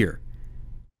out of here.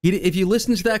 If you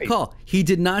listen to that Right. call, he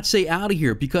did not say out of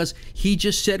here because he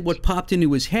just said what popped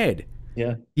into his head.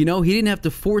 Yeah, You know, he didn't have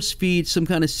to force feed some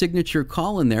kind of signature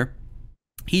call in there.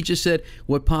 He just said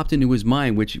what popped into his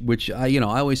mind, which I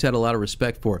always had a lot of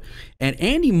respect for. And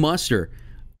Andy Musser,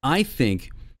 I think,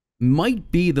 might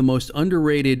be the most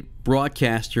underrated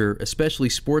broadcaster, especially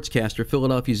sportscaster,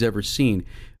 Philadelphia's ever seen.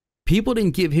 People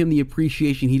didn't give him the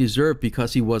appreciation he deserved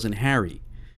because he wasn't Harry.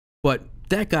 But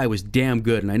that guy was damn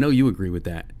good, and I know you agree with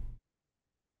that.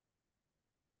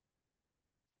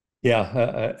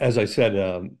 yeah. As I said,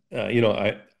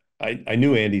 I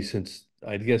knew Andy since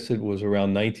I guess it was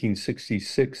around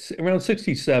 1966, around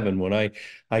 67 when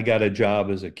I got a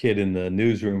job as a kid in the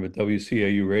newsroom at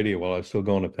WCAU Radio while I was still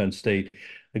going to Penn State.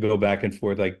 I go back and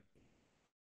forth. I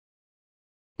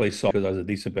play softball because I was a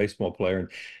decent baseball player.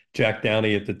 And Jack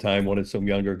Downey at the time wanted some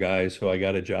younger guys, so I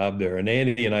got a job there. And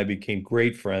Andy and I became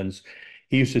great friends.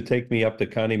 He used to take me up to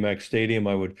Connie Mack Stadium.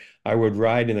 I would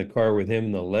ride in the car with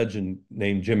him, the legend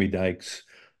named Jimmy Dykes,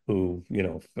 who,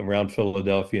 around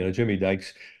Philadelphia. And Jimmy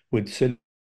Dykes would sit in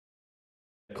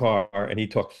the car and he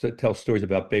tell stories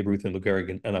about Babe Ruth and Lou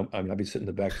Gehrig. And I'd be sitting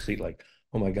in the back seat like,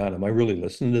 oh my God, am I really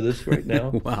listening to this right now?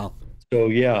 Wow. So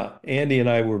yeah, Andy and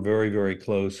I were very, very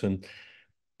close. And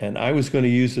I was going to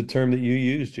use the term that you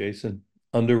used, Jason,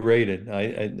 underrated.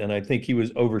 And I think he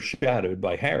was overshadowed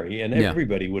by Harry, and Yeah.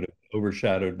 everybody would have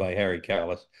overshadowed by Harry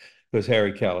Callis because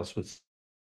Harry Callis was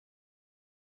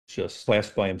just class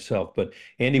by himself. But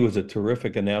Andy was a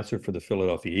terrific announcer for the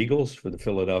Philadelphia Eagles, for the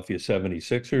Philadelphia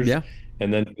 76ers, Yeah.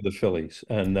 and then for the Phillies.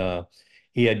 And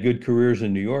he had good careers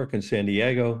in New York and San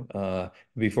Diego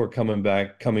before coming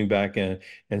back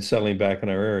and settling back in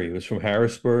our area. He was from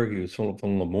Harrisburg. He was from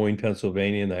Lemoyne,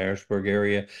 Pennsylvania, in the Harrisburg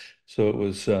area. So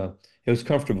it was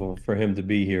comfortable for him to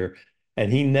be here.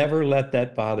 And he never let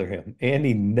that bother him. And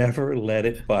he never let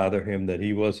it bother him that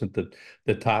he wasn't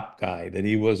the top guy, that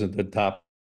he wasn't the top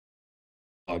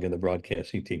in the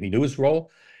broadcasting team. He knew his role.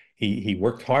 He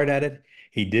worked hard at it.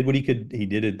 He did what he could. He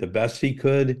did it the best he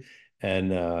could. And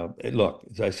look,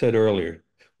 as I said earlier,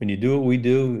 when you do what we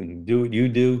do and do what you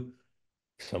do,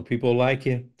 some people like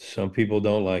you, some people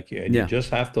don't like you, and you Yeah. just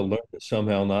have to learn to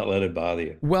somehow not let it bother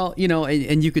you. Well,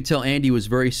 and you could tell Andy was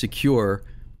very secure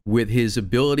with his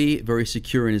ability, very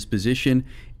secure in his position.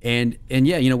 And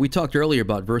yeah, we talked earlier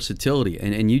about versatility,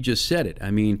 and you just said it.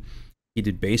 I mean, he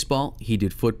did baseball, he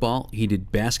did football, he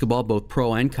did basketball, both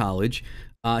pro and college.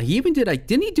 He even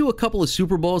didn't he do a couple of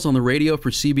Super Bowls on the radio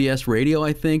for CBS Radio,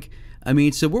 I think. I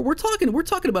mean, so we're talking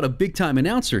about a big time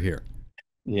announcer here.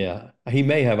 Yeah, he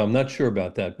may have. I'm not sure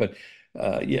about that, but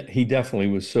yeah, he definitely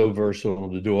was so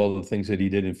versatile to do all the things that he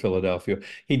did in Philadelphia.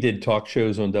 He did talk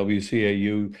shows on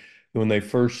WCAU when they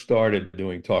first started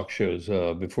doing talk shows.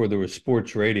 Before there was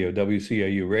sports radio,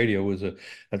 WCAU radio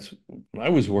that's when I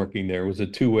was working there, was a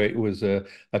two-way, it was a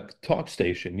talk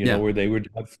station, Yeah. where they would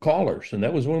have callers, and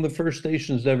that was one of the first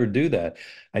stations to ever do that.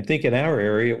 I think in our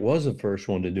area, it was the first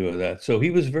one to do that. So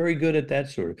he was very good at that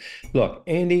sort of. Look,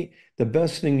 Andy, the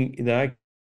best thing that I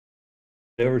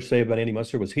ever say about Andy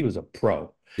Musser was he was a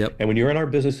pro. Yep. And when you're in our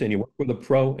business and you work with a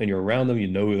pro and you're around them, you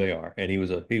know who they are. And he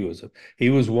was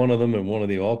one of them and one of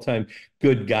the all-time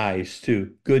good guys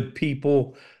too. Good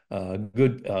people,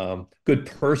 good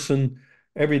person.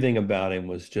 Everything about him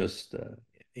was just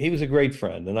he was a great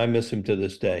friend, and I miss him to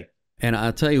this day. And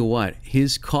I'll tell you what,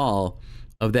 his call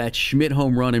of that Schmidt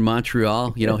home run in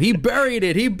Montreal, he buried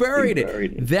it. He He buried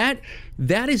buried it. it.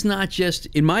 That is not just,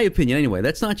 in my opinion anyway,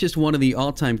 that's not just one of the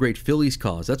all-time great Phillies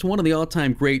calls. That's one of the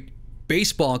all-time great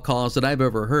baseball calls that I've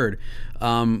ever heard.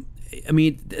 I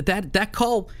mean, that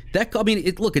call, I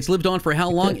mean, look, it's lived on for how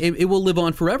long? It will live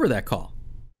on forever, that call.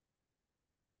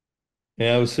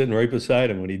 Yeah, I was sitting right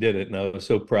beside him when he did it, and I was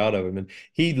so proud of him. And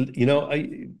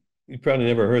you probably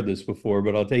never heard this before,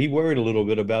 but I'll tell you, he worried a little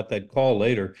bit about that call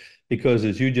later because,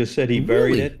 as you just said, he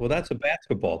buried Really? it. Well, that's a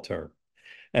basketball term.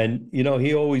 And,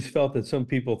 he always felt that some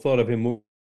people thought of him more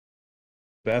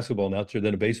basketball announcer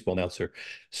than a baseball announcer.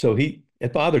 So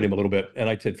it bothered him a little bit. And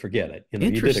I said, forget it. You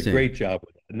did a Interesting. great job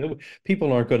with it. No,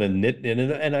 people aren't going to nit in.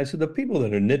 And I said, the people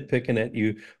that are nitpicking at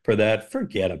you for that,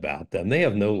 forget about them. They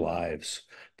have no lives.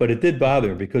 But it did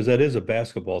bother him because that is a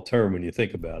basketball term when you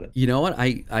think about it. You know what?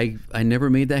 I never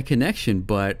made that connection,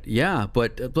 but yeah,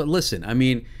 but listen, I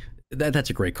mean, That's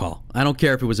a great call. I don't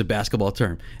care if it was a basketball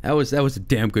term. That was a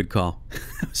damn good call.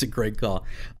 That was a great call.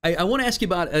 I want to ask you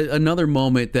about another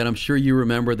moment that I'm sure you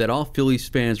remember, that all Phillies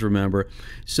fans remember.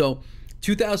 So,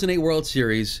 2008 World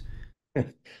Series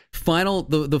final,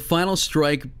 the final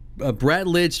strike. Brad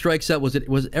Lidd strikes out. Was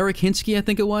Eric Hinsky? I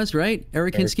think it was, right.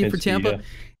 Eric Eric Hinsky for Hinsky, Tampa, yeah.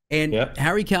 and Yeah.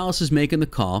 Harry Kalas is making the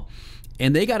call.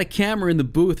 And they got a camera in the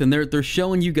booth, and they're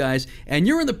showing you guys, and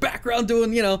you're in the background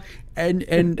doing,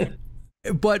 and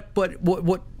but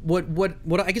what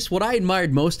I guess what I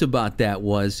admired most about that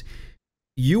was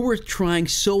you were trying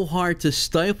so hard to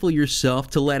stifle yourself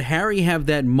to let Harry have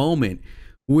that moment,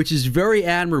 which is very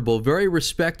admirable, very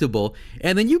respectable.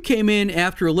 And then you came in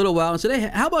after a little while and said,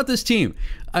 "Hey, how about this team?"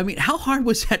 I mean, how hard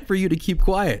was that for you to keep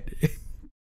quiet?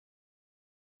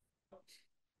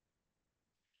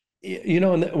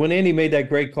 And when Andy made that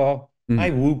great call, I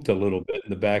Mm. whooped a little bit in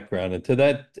the background, and to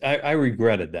that, I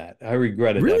regretted that. I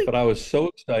regretted that, Really? but I was so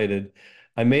excited.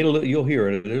 I made a little. You'll hear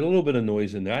it. There's a little bit of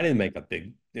noise in there. I didn't make a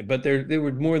big, but there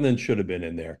were more than should have been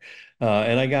in there,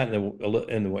 and I got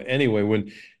in the way. Anyway,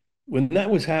 when that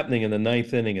was happening in the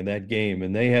ninth inning of that game,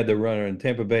 and they had the runner, and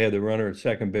Tampa Bay had the runner at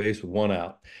second base with one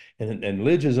out, and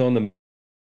Lidge is on the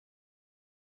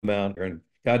mound, and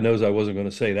God knows I wasn't going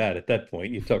to say that at that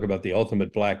point. You talk about the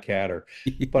ultimate black cat,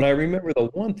 but I remember the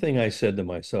one thing I said to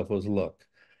myself was, "Look,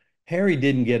 Harry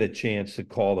didn't get a chance to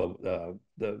call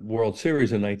the World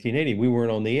Series in 1980. We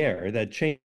weren't on the air. That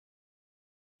changed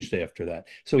after that,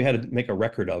 so we had to make a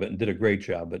record of it and did a great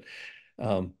job. But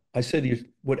I said,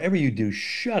 whatever you do,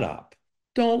 shut up.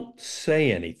 Don't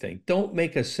say anything. Don't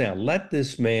make a sound. Let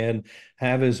this man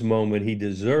have his moment. He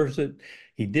deserves it.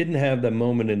 He didn't have the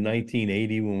moment in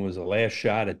 1980 when it was the last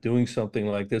shot at doing something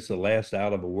like this, the last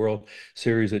out of a World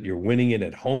Series that you're winning it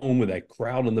at home with that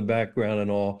crowd in the background and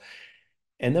all.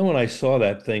 And then when I saw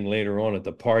that thing later on at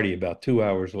the party about 2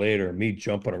 hours later, me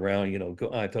jumping around,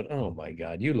 I thought, oh my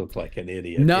God, you look like an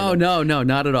idiot. No, no, no,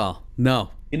 not at all. No.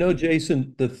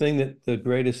 Jason, the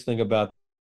greatest thing about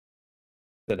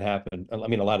that happened, I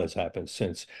mean, a lot has happened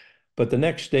since, but the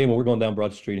next day when we're going down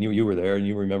Broad Street, and you were there and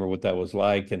you remember what that was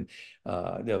like, and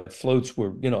the floats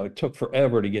were, it took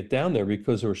forever to get down there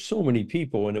because there were so many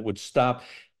people, and it would stop.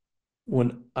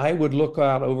 When I would look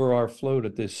out over our float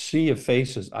at this sea of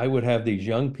faces, I would have these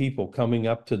young people coming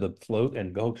up to the float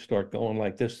and start going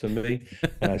like this to me.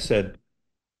 And I said,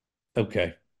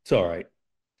 okay, it's all right.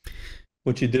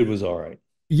 What you did was all right.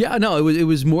 Yeah, no, it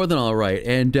was more than all right.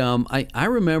 And I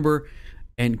remember,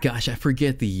 and gosh, I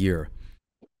forget the year.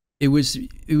 It was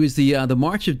the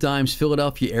March of Dimes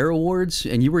Philadelphia Air Awards,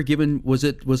 and you were given, was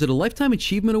it a Lifetime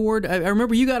Achievement Award? I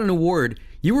remember you got an award.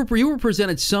 You were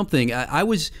presented something. I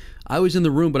was in the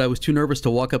room, but I was too nervous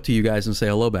to walk up to you guys and say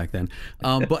hello back then.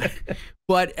 But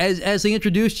but as they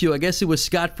introduced you, I guess it was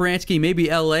Scott Fransky,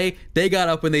 maybe L.A. They got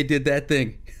up and they did that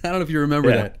thing. I don't know if you remember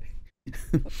Yeah. that.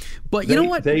 But you know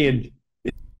what? Good.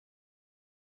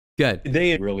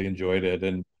 They really enjoyed it.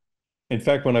 And in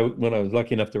fact, when I was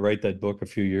lucky enough to write that book a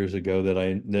few years ago that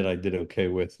I did okay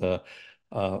with,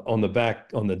 on the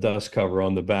back, on the dust cover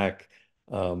on the back,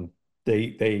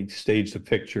 they staged a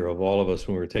picture of all of us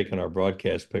when we were taking our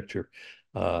broadcast picture,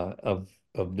 of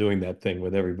doing that thing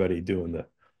with everybody doing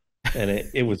and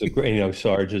it was a great,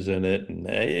 Sarge is in it, and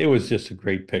it was just a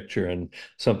great picture and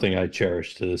something I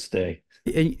cherish to this day.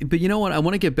 But you know what? I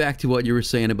want to get back to what you were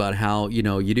saying about how you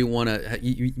didn't want to,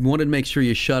 you wanted to make sure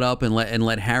you shut up and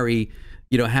let Harry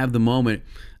have the moment.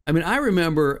 I mean, I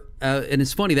remember, and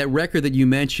it's funny that record that you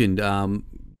mentioned,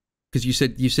 because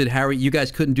you said Harry, you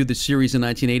guys couldn't do the series in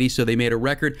 1980, so they made a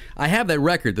record. I have that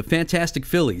record, the Fantastic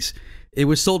Phillies. It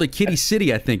was sold at Kitty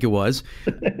City, I think it was.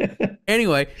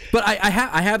 Anyway, but I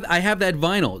have that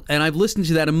vinyl, and I've listened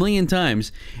to that a million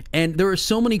times. And there are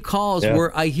so many calls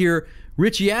where I hear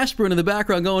Richie Aspirin in the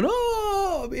background going,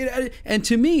 "Oh!" And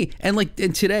to me, and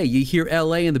today you hear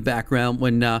L.A. in the background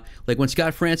when when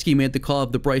Scott Fransky made the call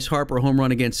of the Bryce Harper home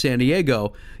run against San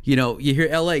Diego. You hear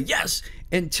L.A. yes,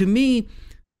 and to me,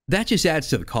 that just adds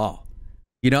to the call.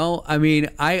 I mean,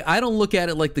 I don't look at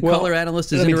it like the color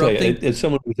analyst is let me tell you, interrupting. as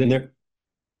someone who's in there,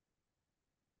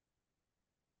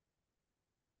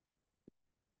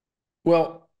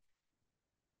 well,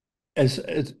 as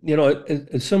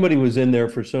somebody who was in there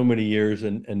for so many years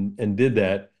and did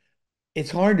that, it's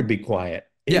hard to be quiet.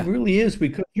 It Yeah, really is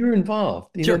because you're involved.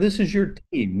 sure. This is your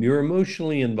team. You're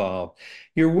emotionally involved.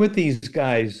 You're with these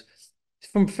guys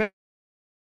from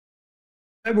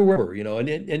February,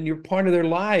 and you're part of their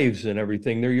lives and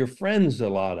everything. They're your friends, a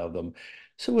lot of them.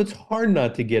 So it's hard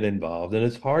not to get involved, and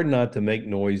it's hard not to make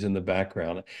noise in the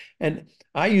background. And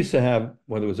I used to have,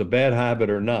 whether it was a bad habit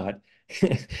or not,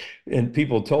 and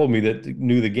people told me that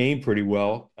knew the game pretty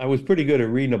well. I was pretty good at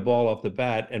reading a ball off the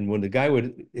bat, and when the guy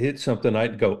would hit something,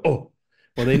 I'd go, "Oh!"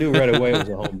 Well, they knew right away it was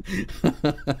a home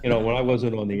run. When I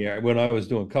wasn't on the air, when I was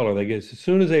doing color, they guess as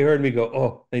soon as they heard me go,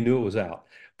 "Oh," they knew it was out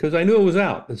because I knew it was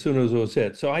out as soon as it was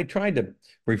hit. So I tried to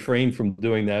refrain from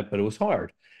doing that, but it was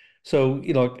hard. So,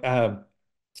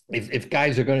 if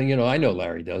guys are going to, I know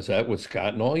Larry does that with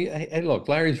Scott and all. Hey, look,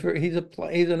 he's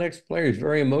an ex-player. He's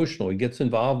very emotional. He gets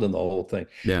involved in the whole thing.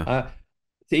 Yeah.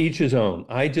 To each his own.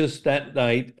 That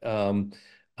night,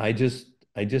 I just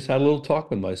I just had a little talk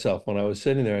with myself when I was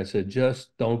sitting there. I said,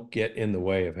 just don't get in the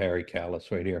way of Harry Callis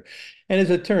right here. And as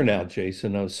it turned out,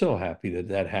 Jason, I was so happy that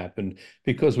that happened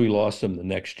because we lost him the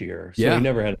next year. So he Yeah.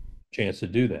 never had a chance to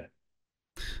do that.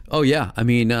 Oh yeah. I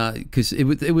mean, because it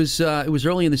was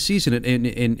early in the season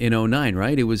in '09,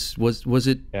 right? Was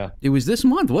it Yeah. it was this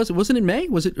month? Wasn't it May?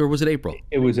 Was it, or was it April?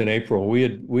 It was in April. We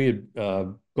had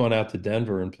gone out to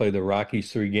Denver and played the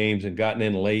Rockies 3 games and gotten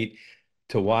in late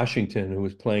to Washington, who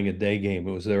was playing a day game.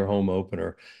 It was their home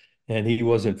opener, and he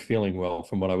wasn't feeling well,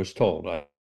 from what I was told.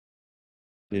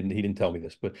 He didn't tell me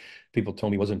this, but people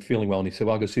told me he wasn't feeling well, and he said,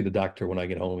 "Well, I'll go see the doctor when I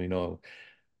get home."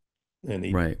 And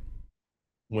he Right.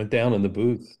 went down in the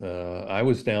booth. I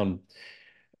was down.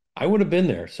 I would have been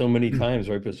there so many times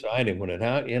right beside him when it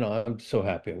happened. I'm so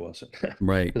happy I wasn't because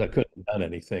Right. I couldn't have done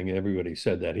anything. Everybody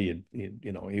said that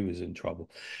he was in trouble.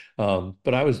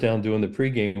 But I was down doing the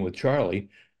pregame with Charlie,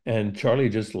 and Charlie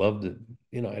just loved it.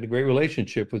 I had a great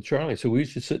relationship with Charlie. So we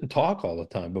used to sit and talk all the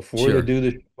time before they Sure. do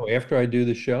the show, after I do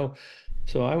the show.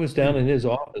 So I was down in his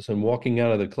office and walking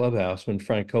out of the clubhouse when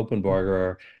Frank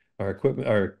Kopenbarger,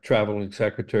 our traveling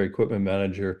secretary, equipment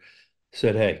manager,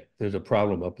 said, "Hey, there's a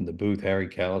problem up in the booth. Harry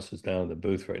Callis is down in the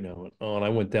booth right now." And I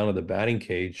went down to the batting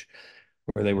cage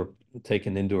where they were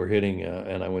taking indoor hitting,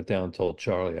 and I went down and told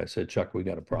Charlie. I said, "Chuck, we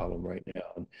got a problem right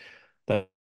now." And that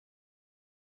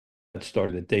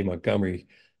started that Dave Montgomery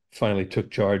finally took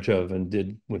charge of and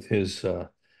did with his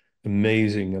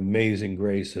amazing, amazing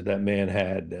grace that man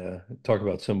had. Talk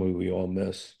about somebody we all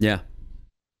miss. Yeah.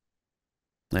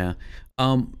 Yeah.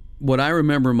 What I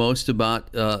remember most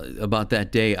about that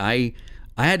day, I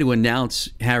had to announce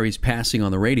Harry's passing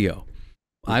on the radio.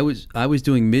 I was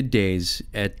doing middays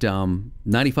at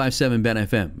 95.7 Ben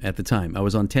FM at the time. I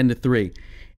was on 10 to 3,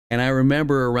 and I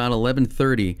remember around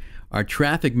 11:30, our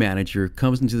traffic manager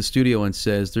comes into the studio and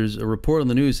says, "There's a report on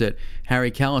the news that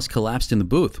Harry Callis collapsed in the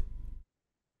booth."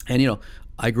 And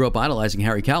I grew up idolizing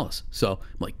Harry Callis, so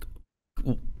I'm like,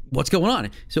 what's going on?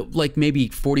 So like maybe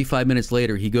 45 minutes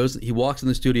later, he walks in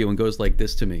the studio and goes like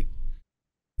this to me.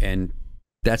 And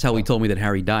that's how he told me that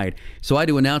Harry died. So I had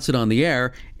to announce it on the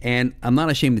air, and I'm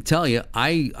not ashamed to tell you,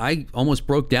 I almost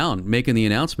broke down making the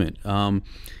announcement.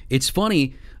 It's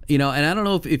funny, and I don't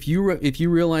know if you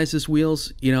realize this,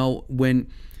 Wheels, when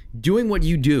doing what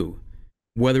you do,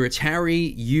 whether it's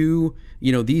Harry,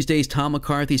 these days, Tom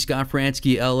McCarthy, Scott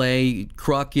Fransky, L.A.,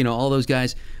 Kruk, all those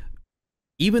guys,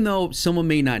 even though someone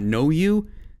may not know you,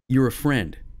 you're a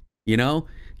friend.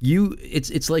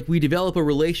 It's like we develop a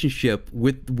relationship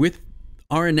with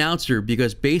our announcer,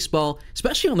 because baseball,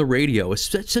 especially on the radio, is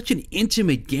such an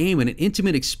intimate game and an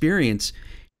intimate experience.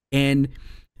 And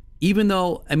even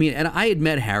though, and I had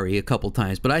met Harry a couple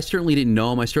times, but I certainly didn't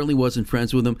know him. I certainly wasn't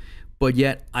friends with him. But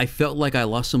yet I felt like I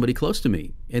lost somebody close to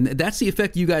me. And that's the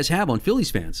effect you guys have on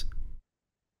Phillies fans.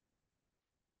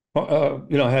 I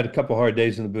had a couple hard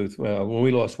days in the booth. When we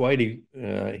lost Whitey,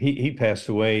 he passed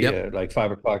away Yep. at like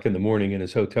 5 o'clock in the morning in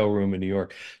his hotel room in New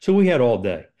York. So we had all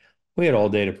day. We had all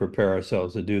day to prepare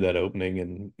ourselves to do that opening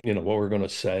and what we're going to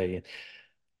say. And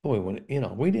boy,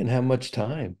 we didn't have much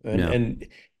time, and Yeah. and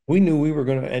we knew we were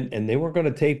going to, and they weren't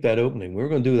going to tape that opening. We were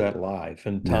going to do that live.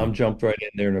 And Yeah. Tom jumped right in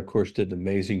there, and of course did an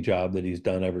amazing job that he's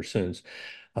done ever since.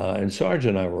 And Sarge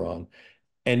and I were on.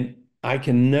 And I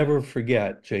can never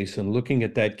forget, Jason, looking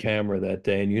at that camera that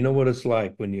day. And you know what it's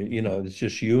like when it's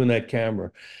just you and that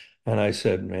camera. And I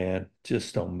said, man,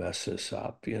 just don't mess this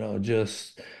up.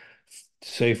 Just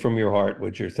say from your heart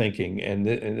what you're thinking. And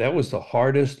that was the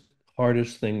hardest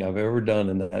thing I've ever done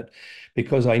in that,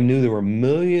 because I knew there were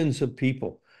millions of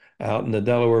people out in the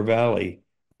Delaware Valley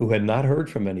who had not heard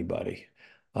from anybody.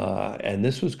 And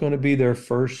this was going to be their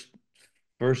first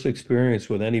experience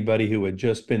with anybody who had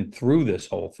just been through this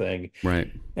whole thing.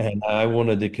 Right. And I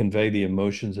wanted to convey the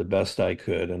emotions the best I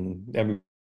could. And everybody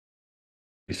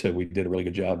said we did a really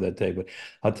good job that day. But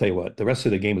I'll tell you what, the rest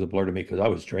of the game was a blur to me because I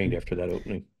was drained after that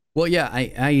opening. Well, yeah,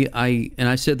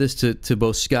 I said this to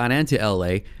both Scott and to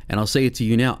LA, and I'll say it to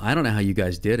you now. I don't know how you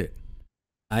guys did it.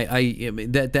 I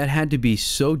mean, that had to be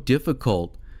so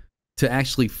difficult to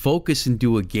actually focus and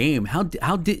do a game. How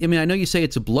did I mean? I know you say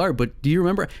it's a blur, but do you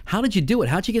remember how did you do it?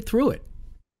 How'd you get through it?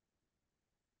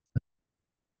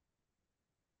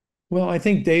 Well, I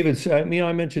think David's, I mean,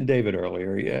 I mentioned David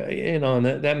earlier. Yeah, and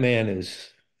that man is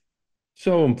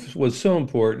was so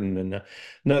important, and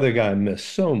another guy I miss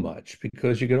so much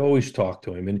because you could always talk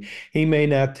to him, and he may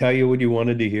not tell you what you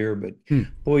wanted to hear, but Hmm.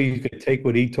 boy, you could take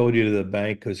what he told you to the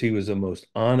bank because he was the most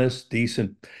honest,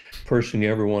 decent person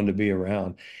you ever wanted to be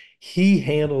around. He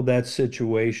handled that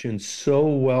situation so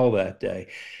well that day.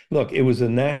 Look, it was the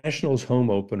Nationals home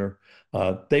opener.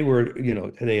 They were,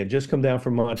 they had just come down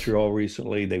from Montreal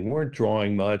recently. They weren't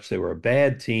drawing much. They were a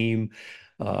bad team.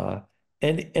 Uh,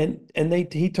 and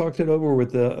he talked it over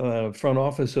with the front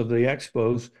office of the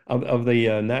Expos of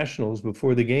the Nationals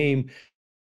before the game,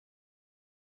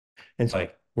 and it's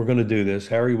like, we're going to do this.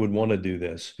 Harry would want to do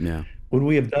this. Yeah. Would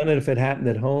we have done it if it happened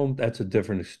at home? That's a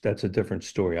different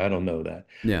story. I don't know that,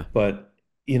 Yeah. but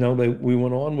we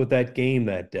went on with that game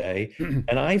that day,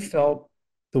 and I felt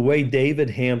the way David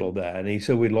handled that, and he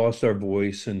said we lost our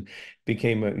voice and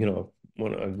became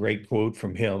a great quote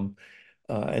from him.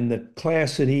 And the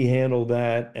class that he handled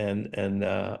that, and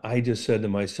I just said to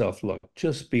myself, look,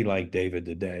 just be like David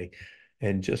today,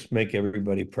 and just make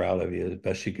everybody proud of you as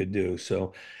best you could do.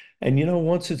 So, and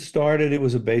once it started, it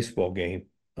was a baseball game,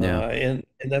 Yeah. and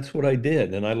that's what I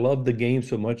did, and I loved the game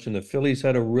so much. And the Phillies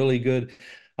had a really good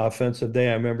offensive day.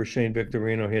 I remember Shane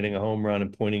Victorino hitting a home run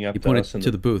and pointing You up to us pointed in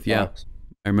to the the booth. Yeah. box.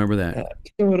 I remember that. Uh,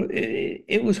 so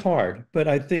it was hard, but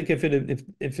I think if it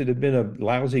had been a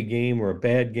lousy game or a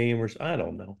bad game, or I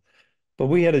don't know, but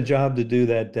we had a job to do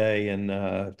that day, and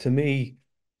to me,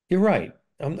 you're right.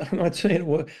 I'm not saying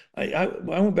what I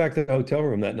went back to the hotel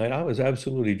room that night. I was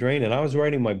absolutely drained, and I was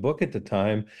writing my book at the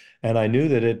time, and I knew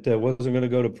that it wasn't going to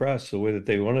go to press the way that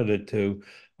they wanted it to,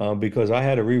 because I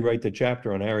had to rewrite the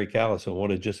chapter on Harry Callis and what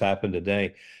had just happened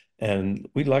today. And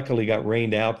we luckily got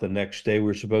rained out the next day. We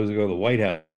were supposed to go to the White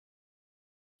House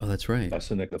Oh, that's right.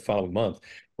 the following month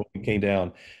when we came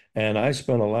down. And I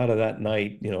spent a lot of that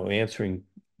night, answering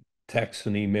texts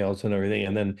and emails and everything.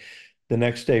 And then the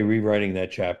next day, rewriting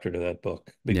that chapter to that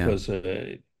book Yeah. because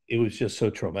it was just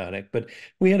so traumatic. But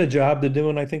we had a job to do,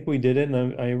 and I think we did it.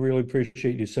 And I really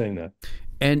appreciate you saying that.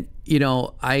 And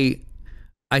I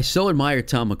so admire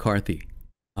Tom McCarthy.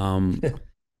 Um,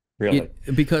 Really.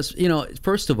 because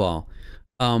first of all,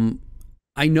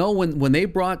 I know when they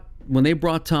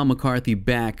brought Tom McCarthy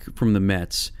back from the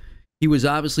Mets, he was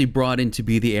obviously brought in to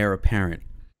be the heir apparent.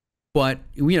 But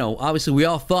obviously, we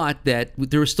all thought that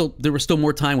there was still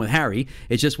more time with Harry.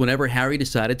 It's just whenever Harry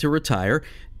decided to retire,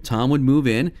 Tom would move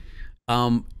in.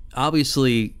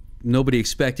 Obviously, nobody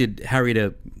expected Harry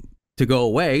to go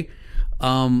away,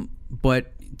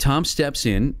 but Tom steps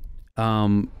in.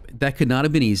 That could not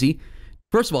have been easy.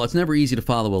 First of all, it's never easy to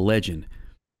follow a legend,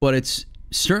 but it's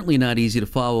certainly not easy to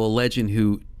follow a legend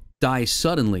who dies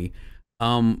suddenly.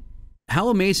 How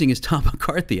amazing is Tom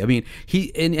McCarthy? I mean,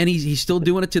 he's still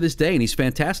doing it to this day, and he's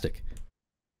fantastic.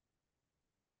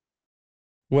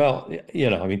 Well,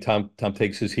 I mean, Tom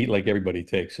takes his heat like everybody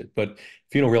takes it. But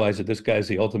if you don't realize that this guy's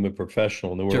the ultimate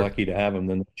professional and that we're Sure, lucky to have him,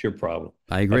 then that's your problem.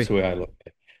 I That's agree. the way I look at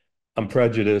it. I'm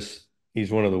prejudiced.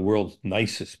 He's one of the world's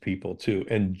nicest people too,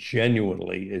 and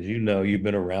genuinely, as you know, you've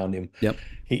been around him. Yep.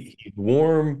 He's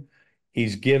warm,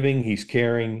 he's giving, he's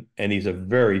caring, and he's a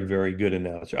very, very good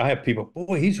announcer. I have people,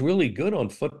 boy, he's really good on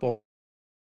football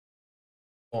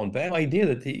and bad idea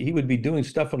that he would be doing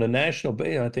stuff on a national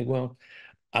basis. I think, well,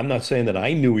 I'm not saying that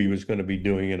I knew he was going to be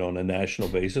doing it on a national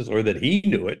basis or that he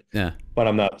knew it, Yeah. but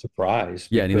I'm not surprised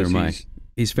Yeah. Neither because am I. He's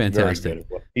he's very good fantastic. at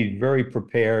what he's very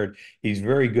prepared. He's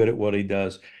very good at what he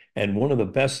does. And one of the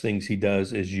best things he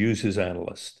does is use his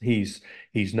analysts. He's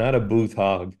not a booth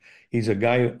hog. He's a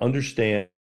guy who understands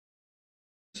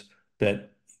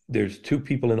that there's two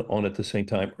people on at the same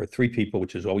time, or three people,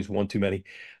 which is always one too many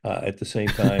at the same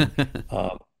time.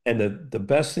 And the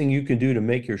best thing you can do to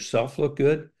make yourself look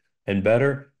good and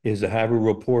better is to have a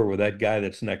rapport with that guy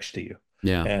that's next to you.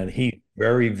 Yeah. And he's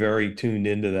very, very tuned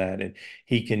into that, and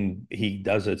he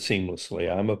does it seamlessly.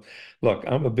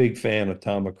 I'm a big fan of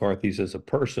Tom McCarthy's as a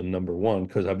person, number one,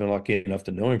 because I've been lucky enough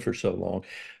to know him for so long.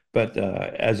 But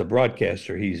as a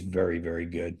broadcaster, he's very, very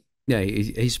good. Yeah,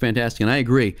 he's fantastic, and I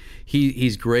agree.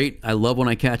 He's great. I love when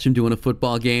I catch him doing a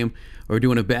football game or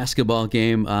doing a basketball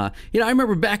game. I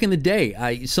remember back in the day,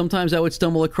 I would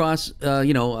stumble across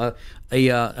a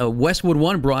Westwood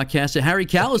One broadcast of Harry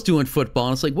Callis doing football,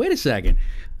 and it's like, wait a second,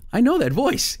 I know that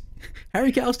voice.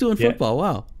 Harry Callis doing Yeah. football.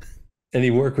 Wow. And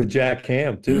he worked with Jack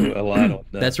Ham too a lot on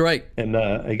that. That's right. And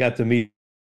I got to meet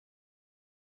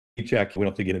Jack. We don't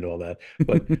have to get into all that,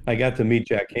 but I got to meet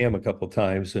Jack Ham a couple of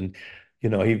times, and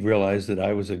he realized that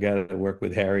I was a guy that worked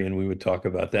with Harry, and we would talk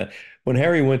about that. When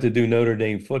Harry went to do Notre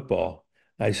Dame football,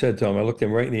 I said to him, I looked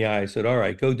him right in the eye. I said, "All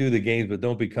right, go do the games, but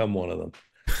don't become one of them."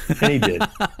 And he did.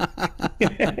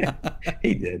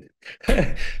 He did.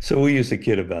 So we used to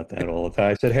kid about that all the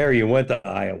time. I said, "Harry, you went to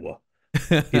Iowa.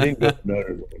 You didn't go to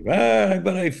Notre Dame."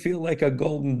 But I feel like a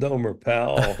Golden Domer,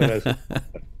 pal. And I said,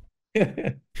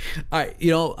 All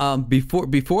right,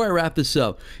 before I wrap this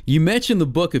up, you mentioned the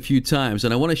book a few times,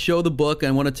 and I want to show the book. And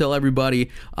I want to tell everybody.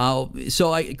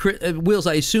 Wheels,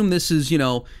 I assume this is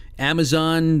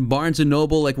Amazon, Barnes and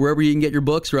Noble, like wherever you can get your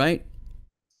books, right?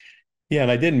 yeah, and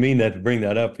I didn't mean that to bring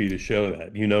that up for you to show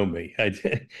that. You know me.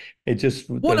 It just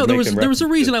Well, was no, there making was there was a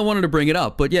reference reason to. I wanted to bring it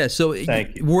up, but yeah. So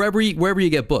Thank you. wherever you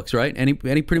get books, right? Any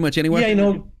pretty much anywhere.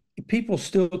 Yeah, people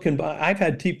still can buy. I've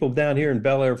had people down here in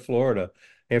Bel Air, Florida,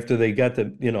 after they got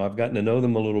I've gotten to know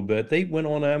them a little bit. They went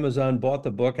on Amazon, bought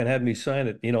the book, and had me sign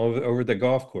it, over the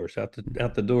golf course out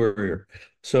the door here.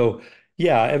 So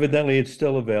yeah, evidently it's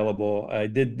still available.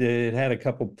 It had a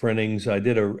couple printings. I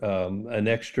did an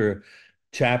extra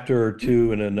chapter or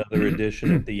two and another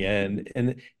edition at the end,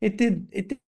 and it did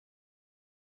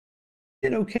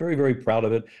okay. Very, very proud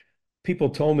of it. People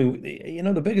told me,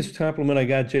 the biggest compliment I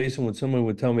got, Jason, when someone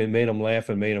would tell me it made them laugh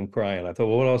and made them cry. And I thought,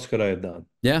 well, what else could I have done?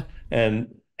 Yeah.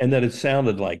 And that it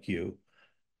sounded like you.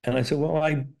 And I said, well,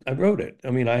 I wrote it.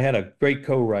 I mean, I had a great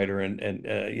co-writer, and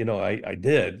I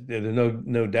did. There's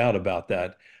no doubt about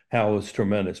that. Hal was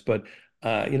tremendous, but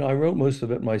I wrote most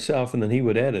of it myself, and then he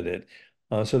would edit it.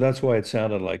 So that's why it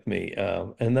sounded like me.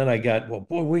 And then I got, well,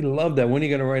 boy, we love that. When are you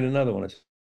going to write another one? I said,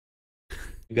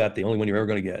 you got the only one you're ever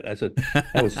going to get. I said,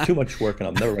 that was too much work, and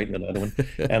I'm never writing another one.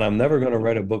 And I'm never going to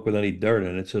write a book with any dirt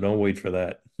in it, so don't wait for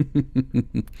that.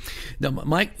 Now,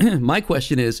 my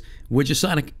question is, would you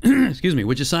sign a excuse me?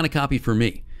 Would you sign a copy for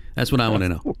me? That's what I want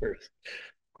to Of know. course.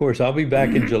 Of course, I'll be back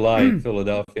in July in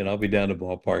Philadelphia, and I'll be down to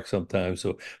ballpark sometime,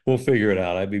 so we'll figure it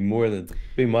out. Be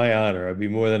my honor. I'd be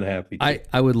more than happy to.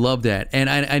 I would love that. And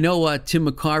I know Tim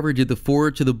McCarver did the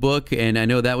forward to the book, and I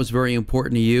know that was very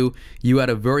important to you. You had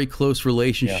a very close Yeah.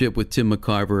 relationship with Tim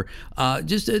McCarver.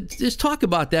 Just talk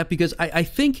about that, because I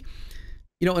think,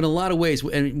 in a lot of ways,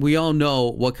 and we all know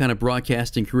what kind of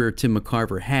broadcasting career Tim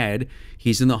McCarver had.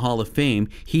 He's in the Hall of Fame.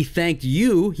 He thanked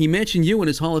you. He mentioned you in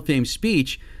his Hall of Fame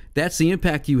speech. That's the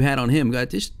impact you had on him.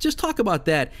 Just talk about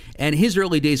that and his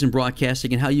early days in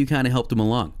broadcasting and how you kind of helped him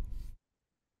along.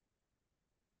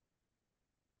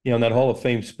 In that Hall of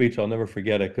Fame speech, I'll never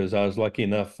forget it because I was lucky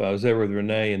enough. I was there with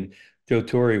Renee, and Joe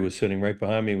Torre was sitting right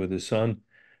behind me with his son.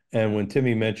 And when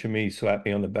Timmy mentioned me, he slapped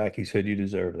me on the back. He said, "You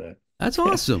deserve That's that."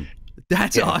 awesome.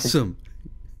 That's Yeah, from, awesome.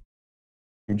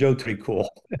 from Joe Torre, cool.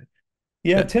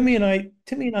 Yeah, Timmy and I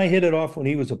hit it off when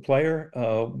he was a player.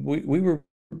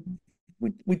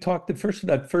 We talked that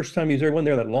first time he was there. He wasn't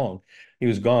there that long. He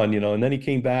was gone, and then he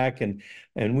came back, and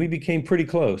we became pretty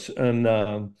close. And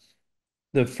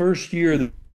the first year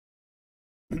that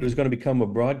he was going to become a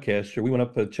broadcaster, we went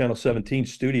up to Channel 17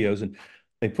 studios, and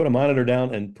they put a monitor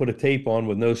down and put a tape on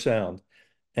with no sound.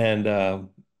 And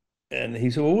and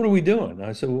he said, "Well, what are we doing?"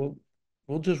 I said, "Well,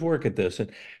 we'll just work at this." And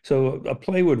so a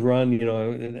play would run,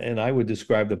 and I would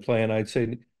describe the play, and I'd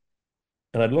say,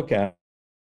 and I'd look at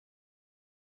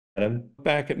him,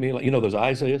 back at me, like, those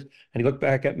eyes of his, and he looked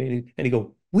back at me, and he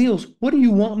go, "Wheels, what do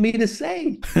you want me to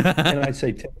say?" And I'd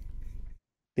say,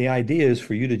 "The idea is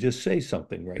for you to just say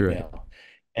something right Right. now."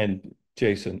 And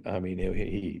Jason, I mean,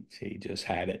 he just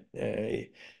had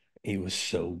it. He was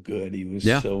so good. He was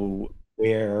Yeah. so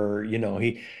aware.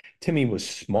 Timmy was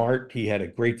smart. He had a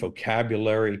great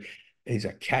vocabulary. He's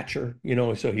a catcher,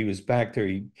 so he was back there.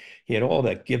 He had all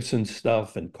that Gibson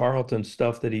stuff and Carlton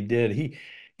stuff that he did.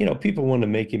 People want to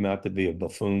make him out to be a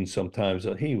buffoon sometimes.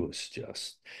 He was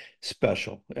just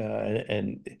special.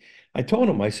 And I told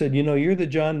him, I said, you're the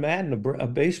John Madden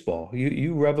of baseball.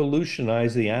 You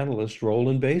revolutionized the analyst role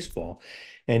in baseball.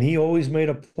 And he always made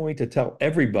a point to tell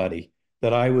everybody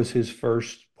that I was his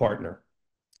first partner,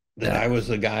 that That I was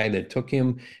the guy that took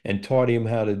him and taught him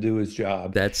how to do his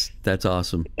job. that's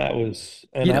awesome. And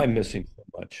You know, I miss him so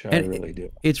much. I and really do.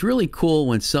 it's really cool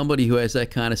when somebody who has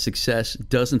that kind of success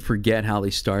doesn't forget how they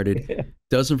started,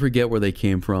 doesn't forget where they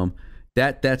came from.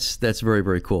 That's very,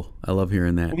 very cool. I love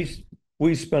hearing that.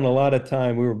 We spent a lot of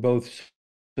time. We were both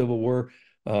Civil War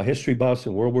history buffs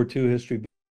and World War II history.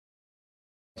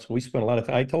 So we spent a lot of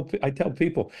time. I tell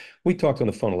people we talked on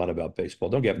the phone a lot about baseball.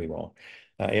 Don't get me wrong.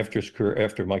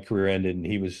 After my career ended, and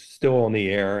he was still on the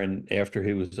air, and after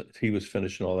he was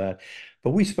finished and all that,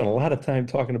 but we spent a lot of time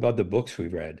talking about the books we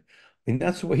read. I mean,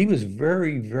 that's what he was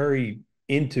very, very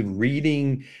into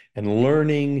reading and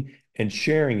learning and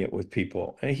sharing it with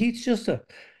people. And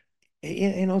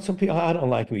some people, I don't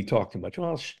like him. He talked too much.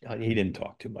 Well, he didn't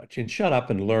talk too much. And shut up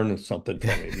and learn something from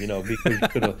him, because you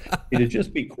could have, he'd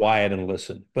just be quiet and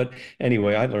listen. But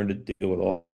anyway, I learned to deal with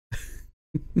all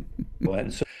that.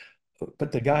 And so,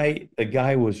 but the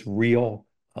guy was real.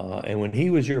 And when he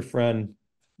was your friend,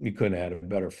 you couldn't have had a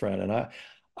better friend. And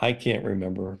I can't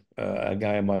remember a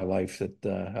guy in my life that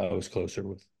I was closer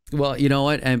with. Well, you know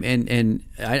what, and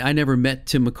I never met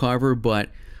Tim McCarver, but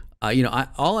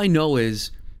all I know is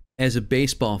as a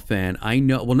baseball fan, I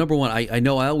know. Well, number one, I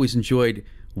know I always enjoyed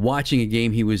watching a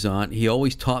game he was on. He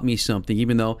always taught me something,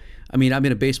 even though I've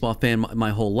been a baseball fan my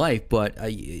whole life. But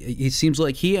it seems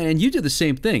like he and you did the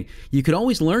same thing. You could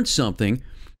always learn something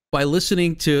by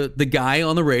listening to the guy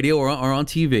on the radio or on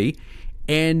TV,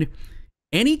 and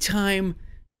anytime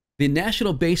the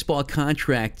National Baseball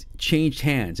contract changed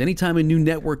hands, anytime a new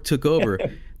network took over,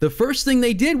 the first thing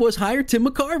they did was hire Tim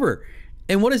McCarver.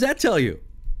 And what does that tell you?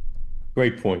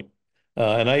 Great point.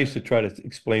 And I used to try to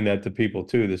explain that to people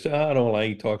too. They say, "Oh, I don't like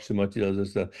he talks too much. He does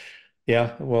this stuff."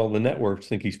 Yeah, well, the networks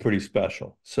think he's pretty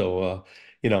special. So,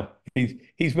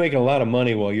 he's making a lot of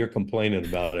money while you're complaining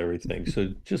about everything.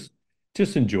 So just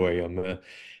enjoy him.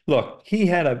 Look, he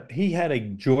had a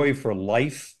joy for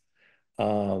life,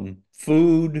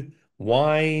 food,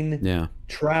 wine, Yeah.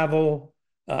 travel.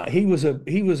 He was an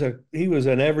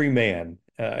every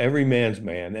man's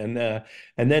man,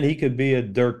 and then he could be a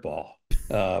dirtball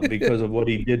because of what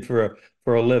he did for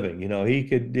a living. He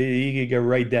could get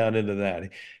right down into that.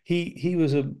 He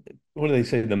was a, what do they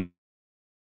say, the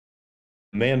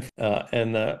man,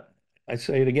 and I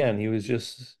say it again, he was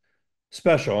just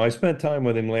special. I spent time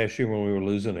with him last year when we were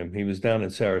losing him. He was down in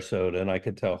Sarasota, and I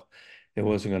could tell it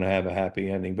wasn't going to have a happy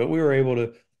ending. But we were able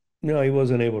to, no, he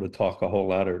wasn't able to talk a whole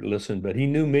lot or listen, but he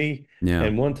knew me. Yeah.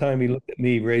 And one time he looked at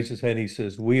me, raised his head, and he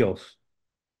says, "Wheels."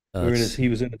 He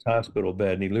was in his hospital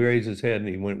bed, and he raised his head and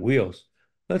he went, "Wheels,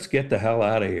 let's get the hell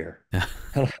out of here."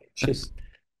 And it just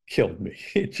killed me.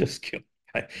 It just killed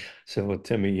me. I said, "Well,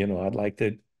 Timmy, I'd like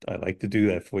to do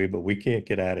that for you, but we can't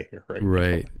get out of here right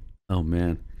Right. now." Oh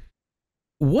man.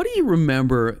 What do you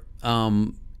remember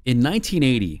in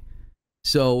 1980?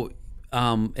 So,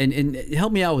 and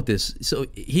help me out with this. So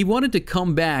he wanted to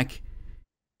come back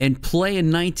and play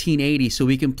in 1980 so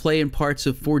he can play in parts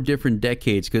of 4 different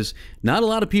decades, because not a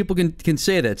lot of people can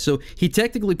say that. So he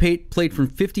technically played from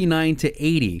 59 to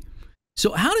 80.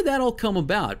 So how did that all come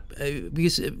about?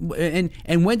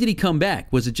 And when did he come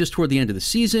back? Was it just toward the end of the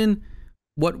season?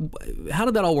 How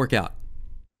did that all work out?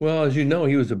 Well, as you know,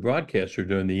 he was a broadcaster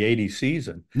during the '80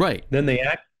 season. Right. Then they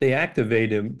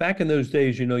activate him. Back in those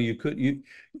days, you could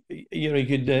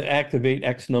activate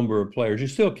X number of players. You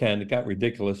still can. It got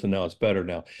ridiculous, and now it's better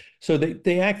now. So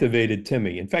they activated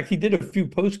Timmy. In fact, he did a few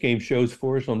post-game shows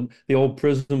for us on the old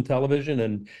Prism television,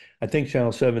 and I think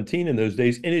Channel 17 in those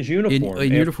days, in his uniform.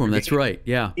 In uniform, that's right.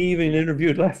 Yeah. He even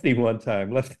interviewed Lefty one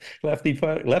time.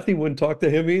 Lefty wouldn't talk to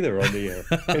him either on the air.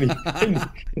 And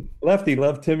Lefty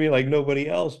loved Timmy like nobody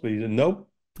else, but he said nope,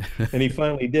 and he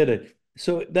finally did it.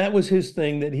 So that was his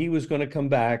thing, that he was going to come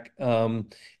back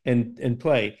and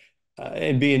play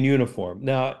and be in uniform.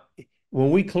 Now,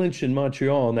 when we clinched in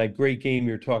Montreal in that great game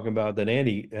you're talking about that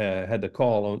Andy had the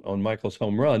call on Michael's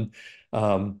home run,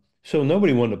 so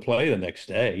nobody wanted to play the next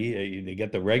day. They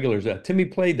get the regulars out. Timmy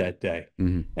played that day,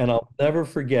 Mm-hmm. and I'll never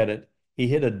forget it. He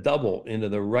hit a double into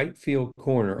the right field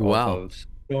corner off Wow. of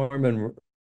Storm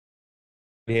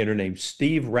hitter named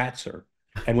Steve Ratzer.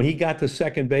 And when he got to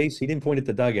second base, he didn't point at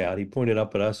the dugout. He pointed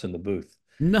up at us in the booth,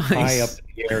 high up Nice. in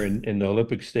the air in the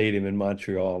Olympic Stadium in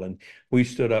Montreal. And we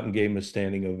stood up and gave him a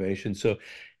standing ovation. So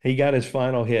he got his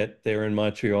final hit there in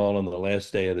Montreal on the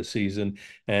last day of the season.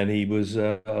 And he was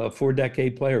a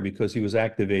 4-decade player because he was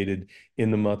activated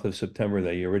in the month of September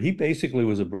that year. But he basically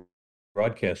was a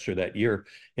broadcaster that year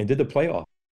and did the playoffs.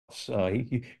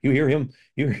 You hear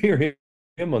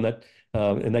him on that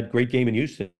in that great game in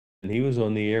Houston. And he was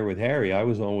on the air with Harry. I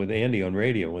was on with Andy on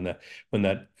radio when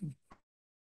that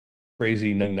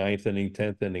crazy ninth inning,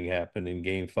 10th inning happened in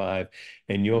Game 5,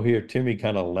 and you'll hear Timmy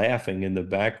kind of laughing in the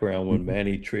background when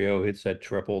Manny Trio hits that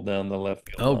triple down the left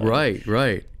field Oh, line. right,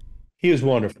 right. He was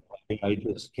wonderful. I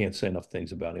just can't say enough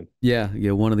things about him. Yeah,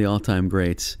 one of the all-time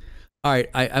greats. All right,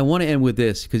 I want to end with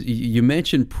this because you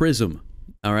mentioned Prism,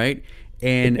 all right?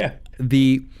 And Yeah.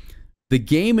 the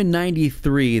game in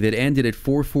 93 that ended at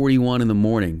 4:41 in the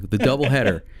morning, the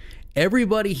doubleheader,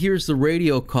 everybody hears the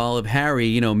radio call of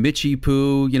Harry, Mitchie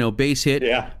Poo, base hit.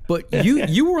 Yeah. But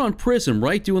you were on Prism,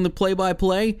 right, doing the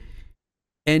play-by-play?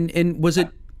 And was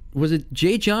it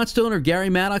Jay Johnstone or Gary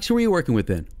Maddox? Who were you working with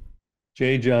then?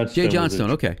 Jay Johnstone. Jay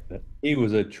Johnstone, okay. He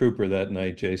was a trooper that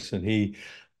night, Jason.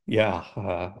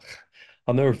 Yeah.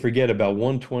 I'll never forget about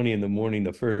 1:20 in the morning,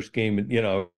 the first game,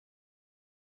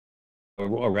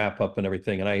 a wrap up and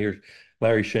everything. And I hear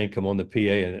Larry Shank come on the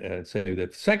PA and say the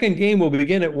second game will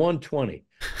begin at 1:20.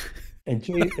 And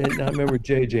I remember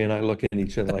JJ and I looking at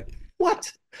each other like,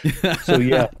 what? So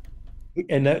yeah,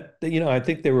 and I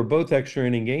think they were both extra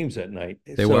inning games that night.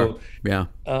 They were. So Yeah.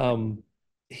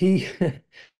 he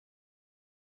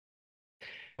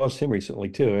lost him recently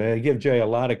too. I give Jay a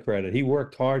lot of credit. He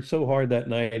worked hard, so hard that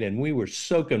night, and we were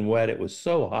soaking wet. It was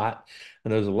so hot,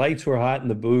 and those lights were hot in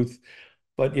the booth.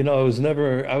 But I was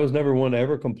never one to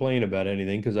ever complain about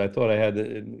anything because I thought I had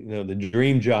the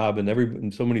dream job,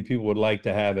 and so many people would like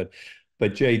to have it.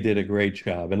 But Jay did a great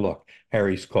job. And look,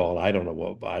 Harry's call. I don't know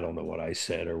what I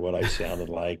said or what I sounded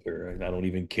like, or I don't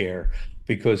even care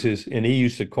because and he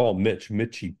used to call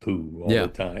Mitchy Poo all the Yeah.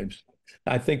 time.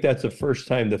 I think that's the first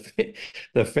time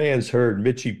the fans heard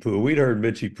Mitchy Poo. We'd heard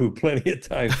Mitchy Poo plenty of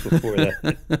times before that.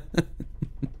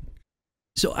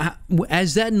 So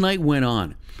as that night went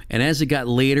on, and as it got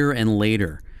later and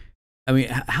later, I mean,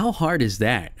 how hard is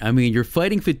that? I mean, you're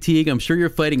fighting fatigue. I'm sure you're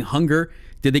fighting hunger.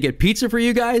 Did they get pizza for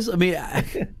you guys? I mean,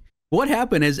 what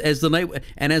happened as the night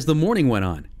and as the morning went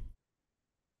on?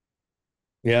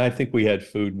 Yeah, I think we had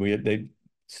food.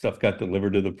 Stuff got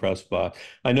delivered to the press box.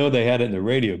 I know they had it in the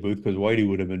radio booth because Whitey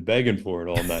would have been begging for it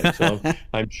all night. So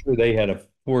I'm sure they had a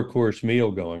four-course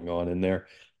meal going on in there.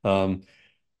 Um,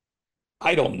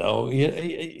 I don't know.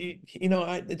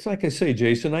 It's like I say,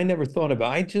 Jason, I never thought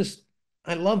about.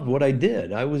 I loved what I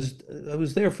did. I was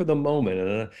there for the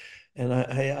moment, and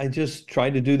I just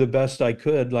tried to do the best I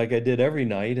could, like I did every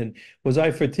night. And was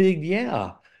I fatigued?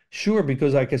 Yeah, sure,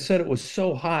 because like I said, it was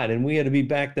so hot, and we had to be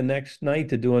back the next night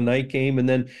to do a night game, and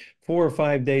then 4 or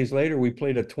 5 days later, we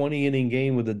played a 20-inning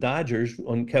game with the Dodgers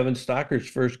on Kevin Stocker's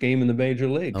first game in the major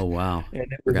Oh leagues. wow, And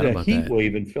it was forgot a about heat that.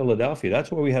 wave in Philadelphia.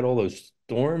 That's why we had all those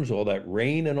storms, all that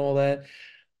rain and all that.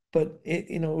 But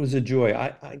it was a joy.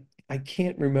 I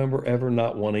can't remember ever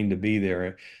not wanting to be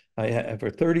there. For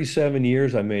 37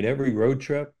 years, I made every road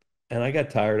trip, and I got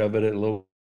tired of it a little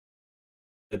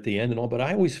at the end and all. But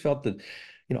I always felt that,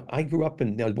 I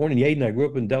was born in Yeadon. I grew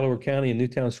up in Delaware County in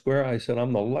Newtown Square. I said,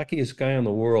 I'm the luckiest guy in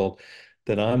the world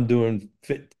that I'm doing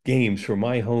fit games for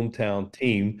my hometown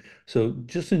team. So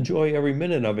just enjoy every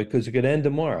minute of it because it could end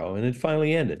tomorrow. And it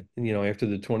finally ended, after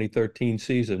the 2013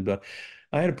 season. But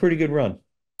I had a pretty good run.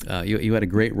 You had a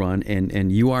great run,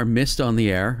 and you are missed on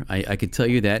the air. I can tell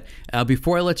you that.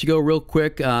 Before I let you go, real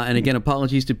quick, and again,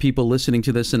 apologies to people listening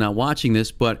to this and not watching this,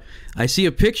 but I see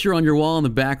a picture on your wall in the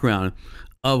background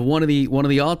of one of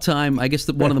the all-time, I guess,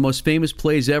 one of the most famous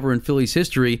plays ever in Phillies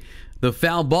history, the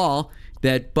foul ball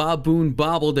that Bob Boone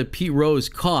bobbled that Pete Rose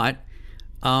caught.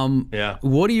 Yeah.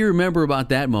 What do you remember about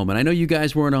that moment? I know you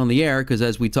guys weren't on the air because,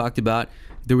 as we talked about,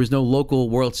 there was no local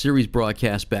World Series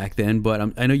broadcast back then, but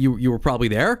I know you were probably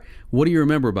there. What do you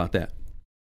remember about that?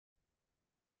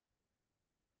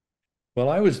 Well,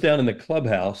 I was down in the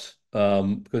clubhouse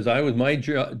because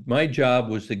my job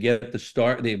was to get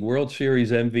the World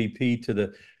Series MVP to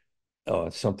the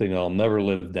it's something I'll never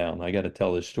live down. I got to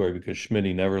tell this story because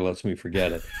Schmitty never lets me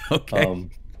forget it. Okay. Um,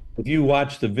 if you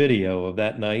watch the video of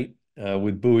that night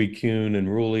with Bowie Kuhn and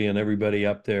Ruley and everybody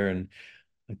up there, and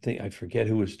I forget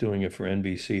who was doing it for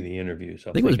NBC, the interviews.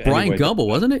 I think it was Brian Anyway, Gumble,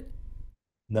 wasn't it?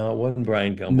 no, it wasn't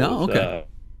Brian Gumbel. It No? was Okay.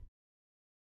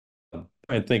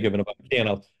 I'm thinking of it. If I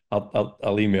can,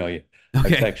 I'll email you. I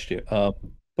Okay. text you.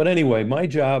 But anyway, my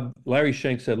job, Larry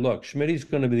Shank said, look, Schmidt's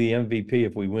going to be the MVP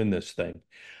if we win this thing.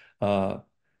 Uh,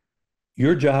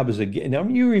 your job is now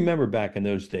you remember back in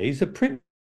those days, the print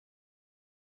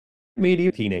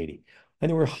media, 1980, and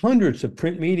there were hundreds of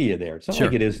print media there. It's not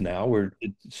like Sure. it is now where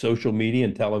social media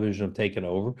and television have taken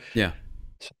over. Yeah.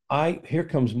 So here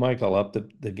comes Michael up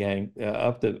the gang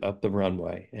up the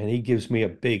runway, and he gives me a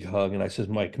big hug, and I says,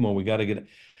 Mike, come on, we got to get.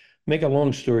 Make a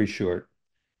long story short,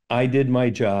 I did my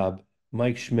job.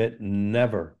 Mike Schmidt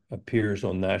never appears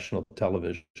on national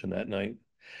television that night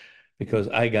because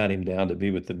I got him down to be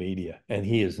with the media, and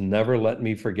he has never let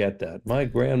me forget that. My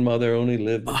grandmother only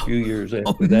lived a Oh, few years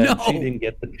oh after that. She no. didn't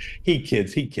get he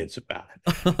kids about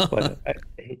it, but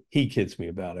he kids me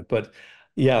about it. But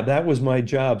yeah, that was my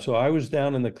job. So I was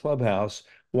down in the clubhouse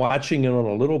watching it on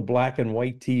a little black and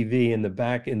white TV in the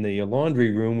back in the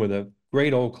laundry room with a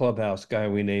great old clubhouse guy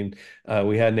we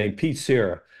had named Pete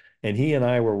Sierra, and he and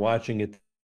I were watching it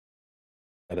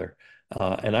together.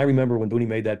 And I remember when Booney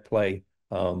made that play.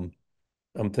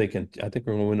 I'm thinking, I think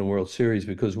we're going to win the World Series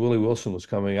because Willie Wilson was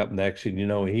coming up next, and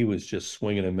he was just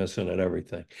swinging and missing at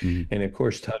everything. Mhm. And of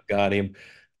course, Tug got him.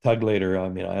 Tug later,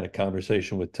 I had a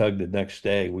conversation with Tug the next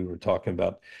day. We were talking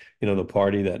about the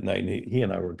party that night. And he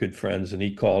and I were good friends, and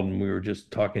he called and we were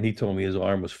just talking. He told me his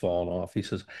arm was falling off. He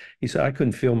said, I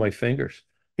couldn't feel my fingers.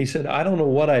 He said, I don't know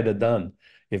what I'd have done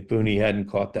if Booney hadn't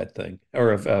caught that thing,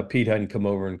 or if Pete hadn't come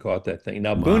over and caught that thing.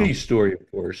 Now, Wow. Booney's story,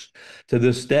 of course, to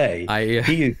this day, I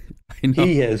he I know.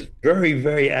 he is very,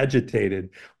 very agitated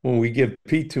when we give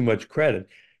Pete too much credit.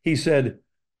 He said,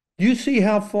 you see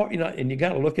how far, and you got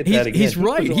to look at that again. He's He was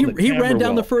right. on the He ran camera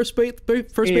down the well. first He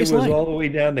base was line. all the way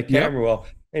down the Yep. camera well.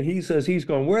 And he says he's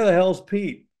going, where the hell's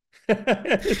Pete?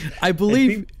 I And believe.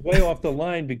 Pete was way off the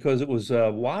line because it was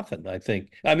Watson, I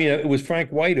think. I mean, it was Frank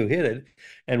White who hit it,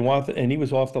 and Watson, and he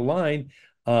was off the line.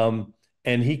 Um,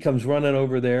 and he comes running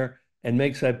over there and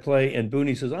makes that play. And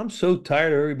Booney says, I'm so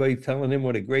tired of everybody telling him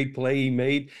what a great play he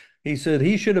made. He said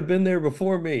he should have been there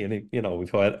before me. And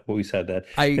we've always had that.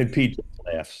 I And Pete just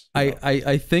laughs.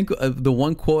 I think the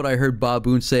one quote I heard Bob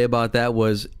Boone say about that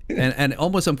was, and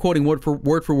almost I'm quoting word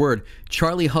for word,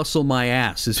 Charlie hustle my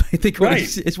ass is I think what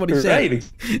Right. is what he said.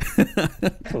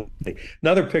 Right.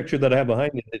 Another picture that I have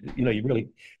behind me,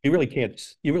 you really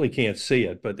can't see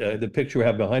it, but the picture I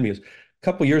have behind me is a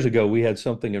couple years ago we had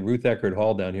something at Ruth Eckerd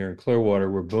Hall down here in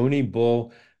Clearwater where Booney,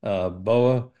 Bull,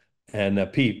 Boa,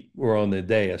 and Pete were on the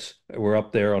dais. We're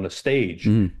up there on a stage,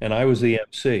 Mhm. and I was the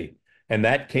MC, and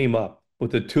that came up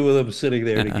with the two of them sitting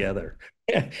there together,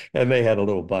 and they had a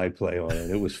little byplay on it.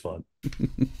 It was fun.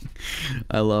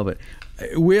 I love it.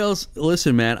 Wheels,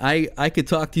 listen, man. I could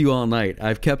talk to you all night.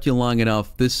 I've kept you long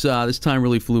enough. This time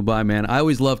really flew by, man. I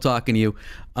always love talking to you.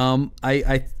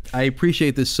 I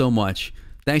appreciate this so much.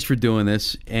 Thanks for doing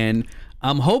this, and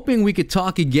I'm hoping we could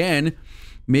talk again.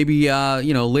 Maybe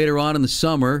later on in the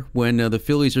summer when the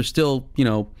Phillies are still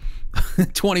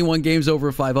 21 games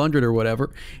over 500 or whatever,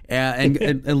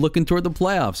 and looking toward the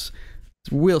playoffs.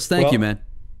 Wheels, thank you, Well, man.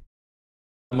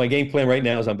 my game plan right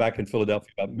now is I'm back in Philadelphia.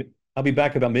 I'll be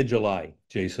back about mid-July,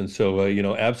 Jason. So,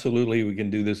 absolutely, we can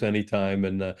do this anytime.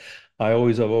 And I've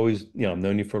always, I've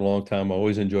known you for a long time. I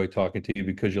always enjoy talking to you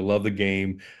because you love the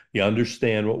game. You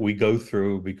understand what we go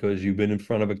through because you've been in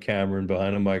front of a camera and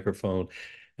behind a microphone.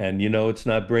 And, it's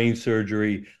not brain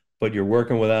surgery, but you're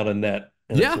working without a net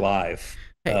and it's Yeah. live.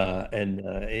 Hey, And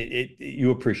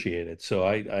you appreciate it. So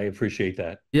I appreciate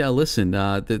that. yeah. Listen,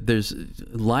 there's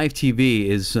live TV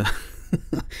is.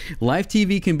 Live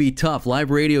TV can be tough.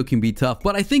 Live radio can be tough.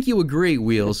 But I think you agree,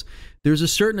 Wheels. There's a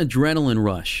certain adrenaline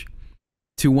rush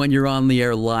to when you're on the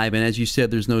air live. And as you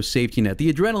said, there's no safety net.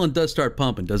 The adrenaline does start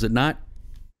pumping, does it not?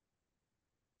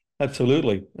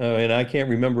 Absolutely. And I can't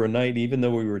remember a night, even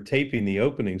though we were taping the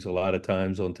openings a lot of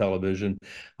times on television,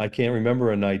 I can't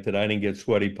remember a night that I didn't get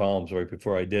sweaty palms right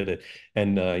before I did it.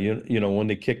 And, when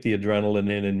they kick the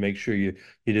adrenaline in and make sure you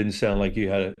didn't sound like you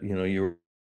had, you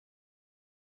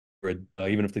were,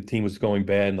 even if the team was going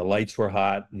bad and the lights were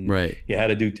hot and Right. you had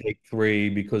to do take three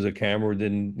because the camera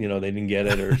didn't, they didn't get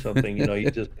it or something,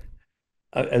 you just,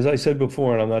 as I said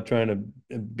before, and I'm not trying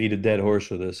to beat a dead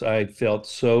horse with this, I felt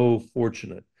so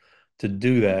fortunate to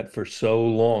do that for so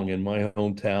long in my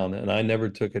hometown, and I never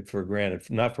took it for granted,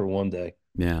 not for one day.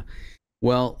 Yeah.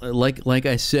 Well, like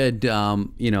I said,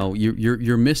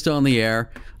 you're missed on the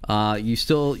air. You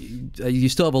still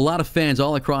have a lot of fans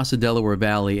all across the Delaware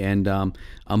Valley, and I'm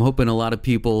hoping a lot of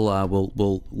people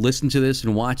will listen to this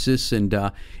and watch this and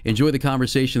enjoy the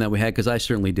conversation that we had because I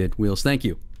certainly did. Wheels, thank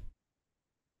you.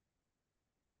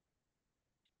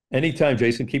 Anytime,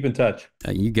 Jason, keep in touch.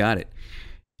 You got it.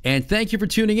 And thank you for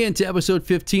tuning in to episode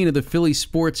 15 of the Philly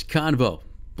Sports Convo.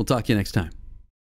 We'll talk to you next time.